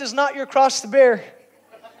husband is not your cross to bear.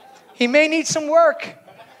 He may need some work.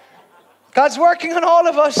 God's working on all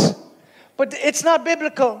of us, but it's not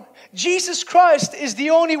biblical. Jesus Christ is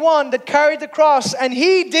the only one that carried the cross, and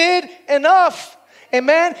he did enough.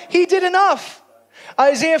 Amen. He did enough.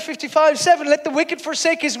 Isaiah 55:7, let the wicked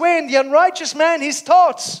forsake his way, and the unrighteous man his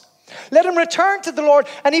thoughts. Let him return to the Lord,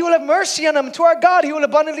 and he will have mercy on him. To our God, he will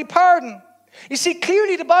abundantly pardon. You see,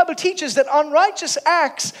 clearly the Bible teaches that unrighteous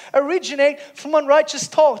acts originate from unrighteous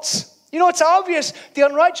thoughts. You know, it's obvious the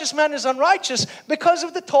unrighteous man is unrighteous because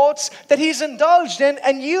of the thoughts that he's indulged in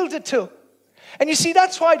and yielded to. And you see,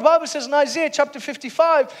 that's why the Bible says in Isaiah chapter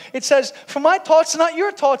 55, it says, for my thoughts are not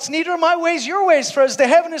your thoughts, neither are my ways your ways. For as the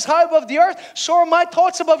heaven is high above the earth, so are my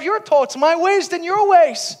thoughts above your thoughts, my ways than your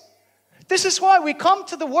ways. This is why we come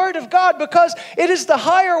to the Word of God, because it is the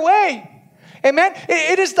higher way. Amen.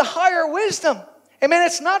 It is the higher wisdom. Amen.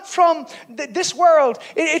 It's not from this world.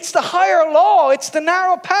 It's the higher law. It's the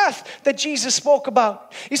narrow path that Jesus spoke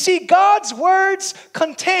about. You see, God's words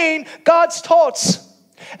contain God's thoughts.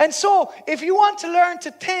 And so, if you want to learn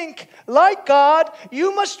to think like God,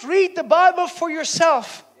 you must read the Bible for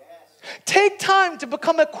yourself. Take time to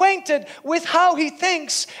become acquainted with how He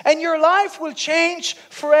thinks, and your life will change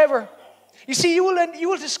forever. You see, you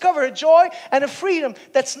will discover a joy and a freedom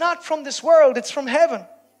that's not from this world, it's from heaven.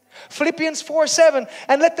 Philippians 4:7,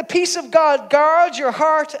 and let the peace of God guard your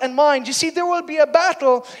heart and mind. You see, there will be a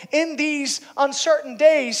battle in these uncertain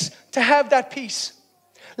days to have that peace.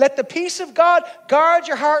 Let the peace of God guard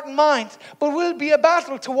your heart and mind, but will be a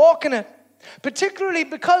battle to walk in it, particularly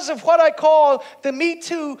because of what I call the Me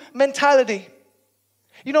Too mentality.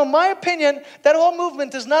 You know, my opinion, that whole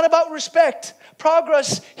movement is not about respect,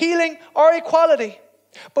 progress, healing, or equality,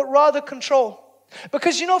 but rather control.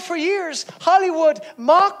 Because, you know, for years, Hollywood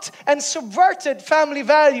mocked and subverted family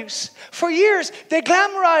values. For years, they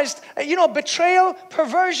glamorized, betrayal,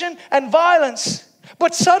 perversion, and violence.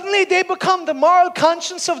 But suddenly, they become the moral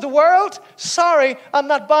conscience of the world. Sorry, I'm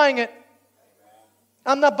not buying it.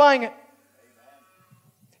 I'm not buying it.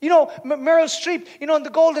 You know, Meryl Streep, in the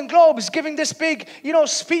Golden Globe is giving this big,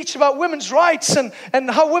 speech about women's rights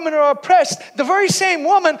and how women are oppressed. The very same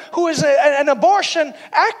woman who is an abortion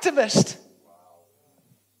activist.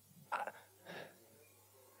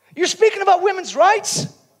 You're speaking about women's rights?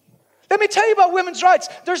 Let me tell you about women's rights.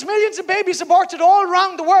 There's millions of babies aborted all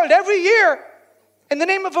around the world every year in the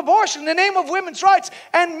name of abortion, in the name of women's rights,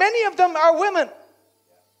 and many of them are women.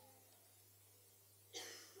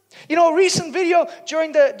 You know, a recent video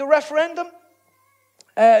during the referendum,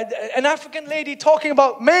 an African lady talking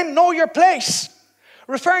about men know your place,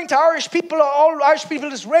 referring to Irish people, all Irish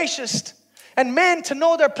people as racist. And men to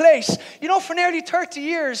know their place. You know, for nearly 30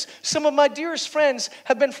 years, some of my dearest friends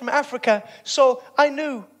have been from Africa. So I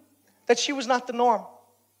knew that she was not the norm.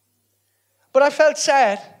 But I felt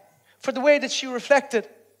sad for the way that she reflected.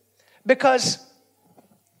 Because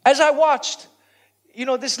as I watched,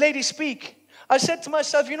 this lady speak, I said to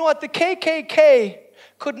myself, you know what? The KKK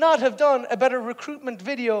could not have done a better recruitment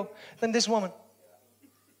video than this woman.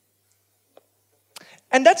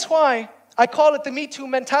 And that's why I call it the Me Too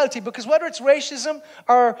mentality, because whether it's racism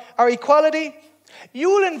or equality, you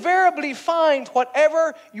will invariably find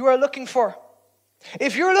whatever you are looking for.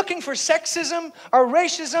 If you're looking for sexism or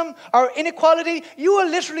racism or inequality, you will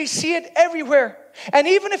literally see it everywhere. And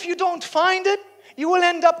even if you don't find it, you will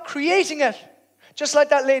end up creating it, just like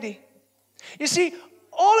that lady. You see,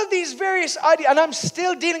 all of these various ideas, and I'm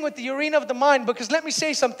still dealing with the arena of the mind, because let me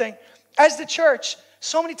say something. As the church,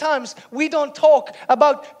 so many times we don't talk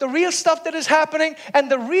about the real stuff that is happening and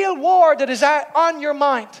the real war that is on your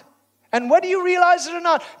mind. And whether you realize it or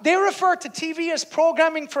not, they refer to TV as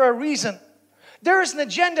programming for a reason. There is an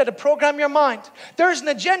agenda to program your mind. There is an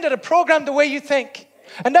agenda to program the way you think.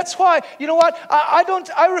 And that's why, you know what,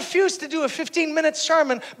 I refuse to do a 15-minute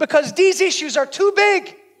sermon, because these issues are too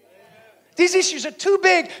big. These issues are too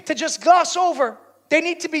big to just gloss over. They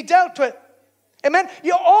need to be dealt with. Amen.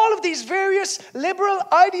 All of these various liberal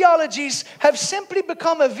ideologies have simply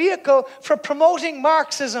become a vehicle for promoting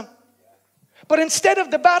Marxism. But instead of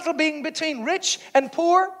the battle being between rich and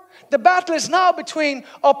poor, the battle is now between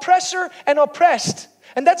oppressor and oppressed.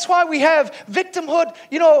 And that's why we have victimhood,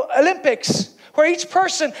 Olympics, where each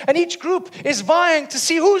person and each group is vying to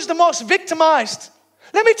see who's the most victimized.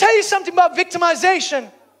 Let me tell you something about victimization.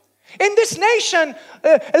 In this nation,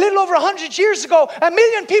 a little over 100 years ago, 1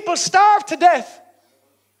 million people starved to death.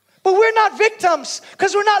 But we're not victims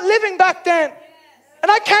because we're not living back then. And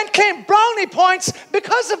I can't claim brownie points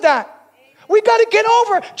because of that. We got to get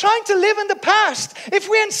over trying to live in the past. If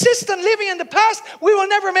we insist on living in the past, we will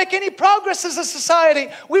never make any progress as a society.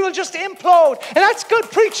 We will just implode. And that's good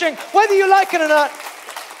preaching, whether you like it or not.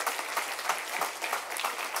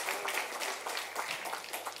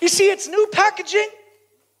 You see, it's new packaging,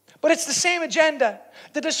 but it's the same agenda.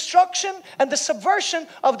 The destruction and the subversion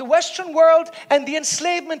of the Western world and the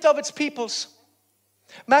enslavement of its peoples.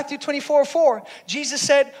 Matthew 24:4, Jesus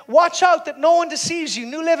said, watch out that no one deceives you.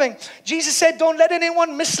 New Living. Jesus said, don't let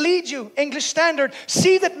anyone mislead you. English Standard.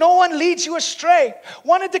 See that no one leads you astray.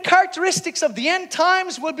 One of the characteristics of the end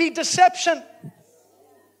times will be deception.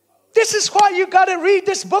 This is why you got to read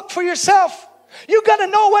this book for yourself. You got to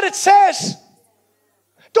know what it says.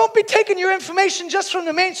 Don't be taking your information just from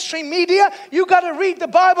the mainstream media. You got to read the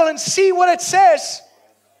Bible and see what it says.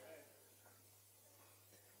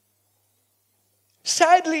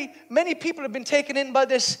 Sadly, many people have been taken in by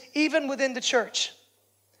this, even within the church.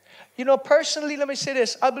 Personally, let me say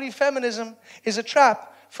this. I believe feminism is a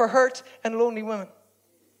trap for hurt and lonely women.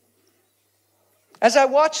 As I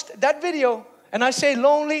watched that video, and I say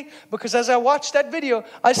lonely because as I watched that video,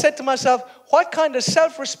 I said to myself, what kind of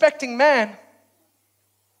self-respecting man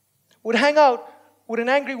would hang out with an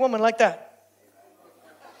angry woman like that?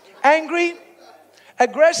 Angry,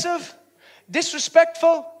 aggressive,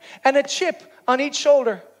 disrespectful, and a chip on each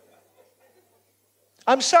shoulder.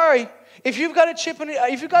 I'm sorry, if you've got a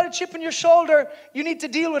chip in your shoulder, you need to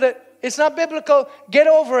deal with it. It's not biblical. Get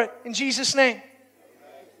over it in Jesus' name.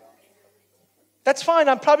 That's fine.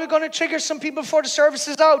 I'm probably going to trigger some people before the service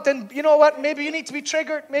is out. And you know what? Maybe you need to be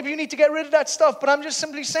triggered. Maybe you need to get rid of that stuff. But I'm just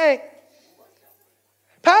simply saying,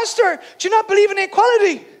 Pastor, do you not believe in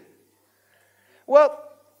equality?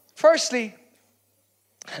 Well, firstly,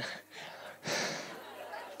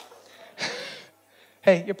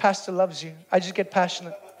 hey, your pastor loves you. I just get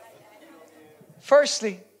passionate.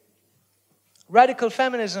 Firstly, radical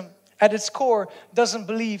feminism at its core doesn't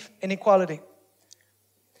believe in equality.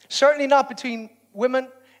 Certainly not between women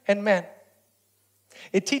and men.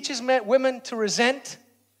 It teaches women to resent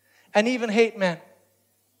and even hate men,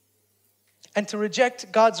 and to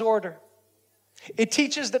reject God's order. It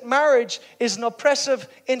teaches that marriage is an oppressive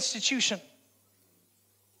institution,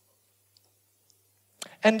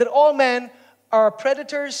 and that all men are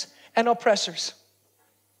predators and oppressors.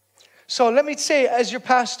 So let me say, as your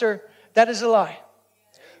pastor, that is a lie.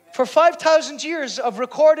 For 5,000 years of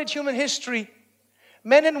recorded human history,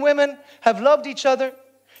 men and women have loved each other,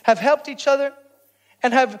 have helped each other,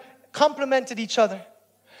 and have complemented each other.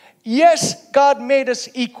 Yes, God made us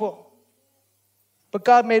equal, but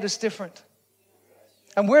God made us different.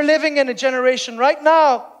 And we're living in a generation right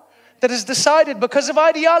now that has decided, because of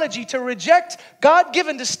ideology, to reject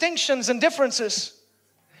God-given distinctions and differences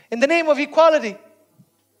in the name of equality.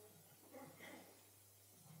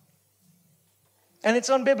 And it's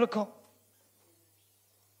unbiblical.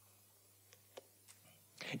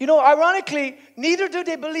 You know, ironically, neither do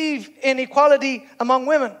they believe in equality among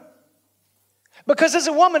women. Because as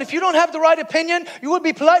a woman, if you don't have the right opinion, you will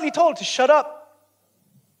be politely told to shut up.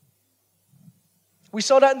 We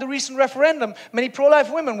saw that in the recent referendum. Many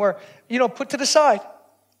pro-life women were, put to the side.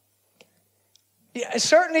 Yeah,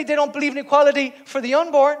 certainly they don't believe in equality for the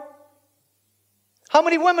unborn. How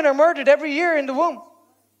many women are murdered every year in the womb?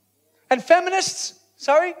 And feminists,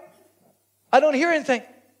 sorry, I don't hear anything.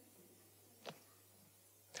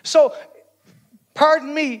 So,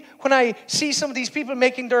 pardon me when I see some of these people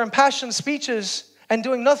making their impassioned speeches and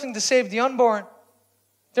doing nothing to save the unborn.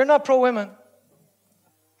 They're not pro-women.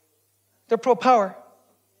 They're pro-power.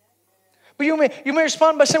 But you may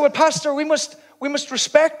respond by saying, well, Pastor, we must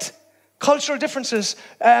respect cultural differences.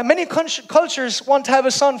 Many cultures want to have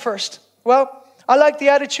a son first. Well, I like the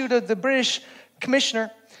attitude of the British commissioner,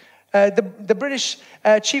 the British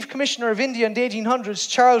Chief Commissioner of India in the 1800s,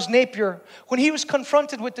 Charles Napier, when he was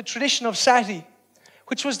confronted with the tradition of sati,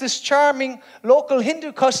 which was this charming local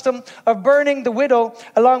Hindu custom of burning the widow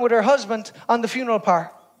along with her husband on the funeral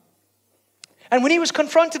pyre. And when he was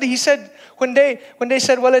confronted, he said, when they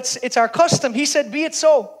said, well, it's our custom, he said, be it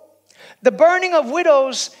so. The burning of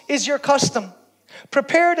widows is your custom.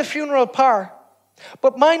 Prepare the funeral pyre.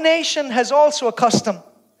 But my nation has also a custom.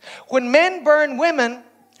 When men burn women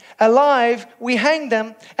alive, we hang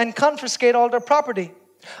them and confiscate all their property.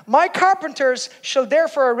 My carpenters shall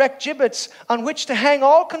therefore erect gibbets on which to hang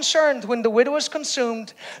all concerned when the widow is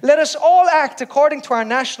consumed. Let us all act according to our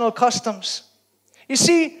national customs. You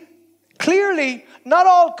see, clearly, not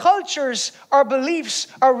all cultures or beliefs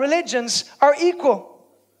or religions are equal.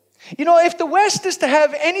 You know, if the West is to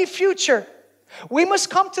have any future, we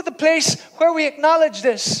must come to the place where we acknowledge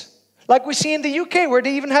this. Like we see in the UK, where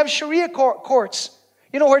they even have Sharia courts.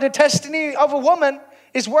 You know, where the testimony of a woman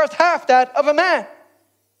is worth half that of a man.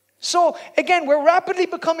 So, again, we're rapidly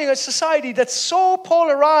becoming a society that's so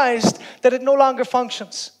polarized that it no longer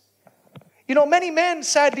functions. You know, many men,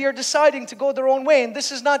 sadly, are deciding to go their own way, and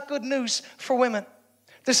this is not good news for women.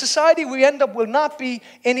 The society we end up will not be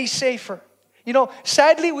any safer. You know,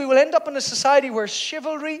 sadly, we will end up in a society where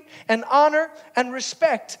chivalry and honor and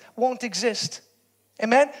respect won't exist.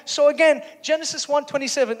 Amen? So again, Genesis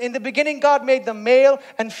 1:27, in the beginning God made them male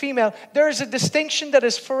and female. There is a distinction that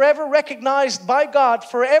is forever recognized by God,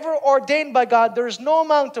 forever ordained by God. There is no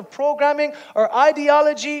amount of programming or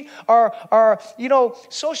ideology or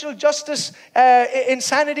social justice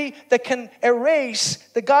insanity that can erase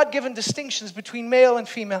the God-given distinctions between male and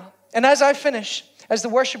female. And as I finish, as the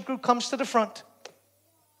worship group comes to the front,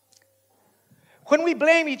 when we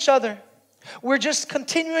blame each other, we're just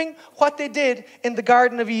continuing what they did in the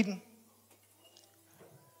Garden of Eden.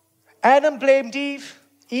 Adam blamed Eve,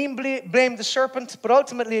 Eve blamed the serpent, but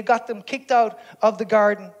ultimately it got them kicked out of the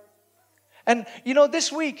garden. And you know,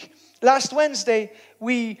 this week, last Wednesday,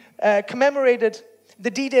 we commemorated the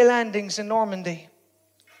D-Day landings in Normandy,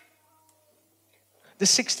 the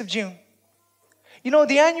 6th of June. You know,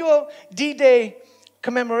 the annual D-Day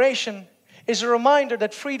commemoration is a reminder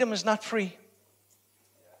that freedom is not free.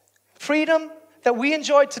 Freedom that we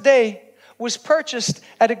enjoy today was purchased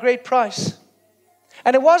at a great price.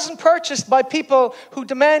 And it wasn't purchased by people who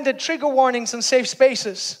demanded trigger warnings and safe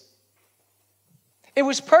spaces. It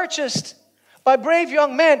was purchased by brave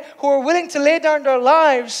young men who were willing to lay down their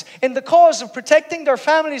lives in the cause of protecting their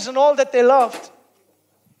families and all that they loved.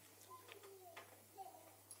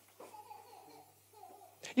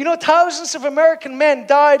 You know, thousands of American men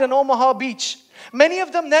died on Omaha Beach. Many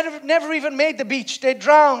of them never even made the beach. They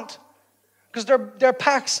drowned because their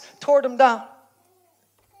packs tore them down.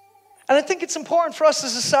 And I think it's important for us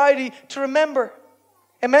as a society to remember,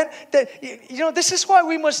 amen, that, you know, this is why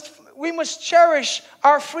we must cherish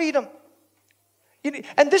our freedom.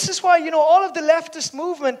 And this is why, you know, all of the leftist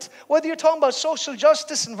movement, whether you're talking about social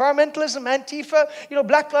justice, environmentalism, Antifa, you know,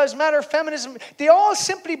 Black Lives Matter, feminism, they all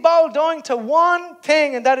simply bow down to one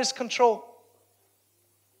thing, and that is control.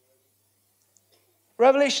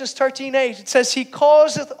 Revelations 13:8, it says, He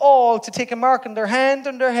causeth all to take a mark on their hand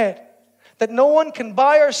and their head, that no one can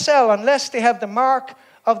buy or sell unless they have the mark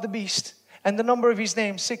of the beast and the number of his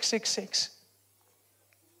name, 666.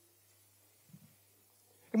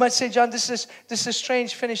 You might say, John, this is a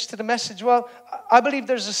strange finish to the message. Well, I believe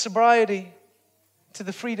there's a sobriety to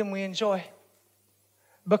the freedom we enjoy.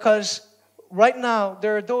 Because right now,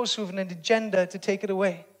 there are those who have an agenda to take it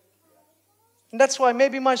away. And that's why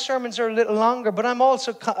maybe my sermons are a little longer, but I'm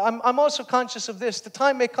also conscious of this. The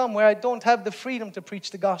time may come where I don't have the freedom to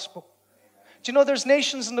preach the gospel. Do you know there's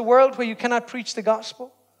nations in the world where you cannot preach the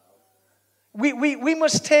gospel? We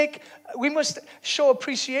must show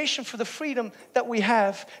appreciation for the freedom that we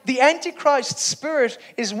have. The Antichrist spirit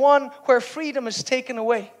is one where freedom is taken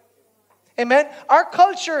away. Amen? Our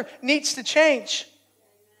culture needs to change.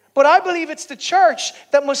 But I believe it's the church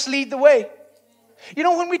that must lead the way. You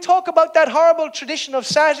know, when we talk about that horrible tradition of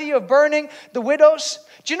sati, of burning the widows,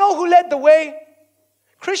 do you know who led the way?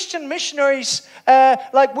 Christian missionaries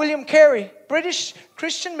like William Carey, British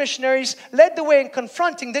Christian missionaries, led the way in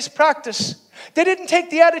confronting this practice. They didn't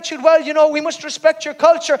take the attitude, well, you know, we must respect your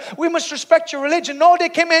culture, we must respect your religion. No, they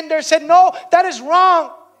came in there and said, no, that is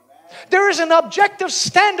wrong. There is an objective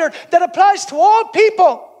standard that applies to all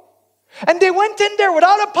people. And they went in there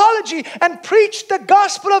without apology and preached the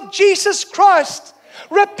gospel of Jesus Christ.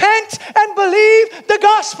 Repent and believe the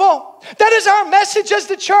gospel. That is our message as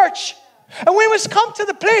the church. And we must come to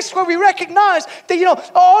the place where we recognize that, you know,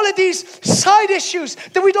 all of these side issues,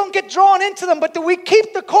 that we don't get drawn into them, but that we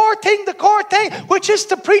keep the core thing, which is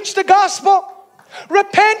to preach the gospel.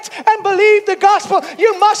 Repent and believe the gospel.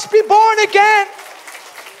 You must be born again.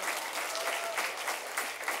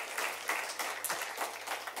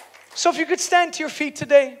 So if you could stand to your feet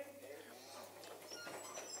today.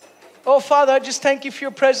 Oh, Father, I just thank you for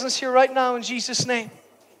your presence here right now in Jesus' name.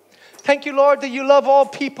 Thank you, Lord, that you love all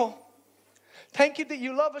people. Thank you that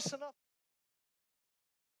you love us enough.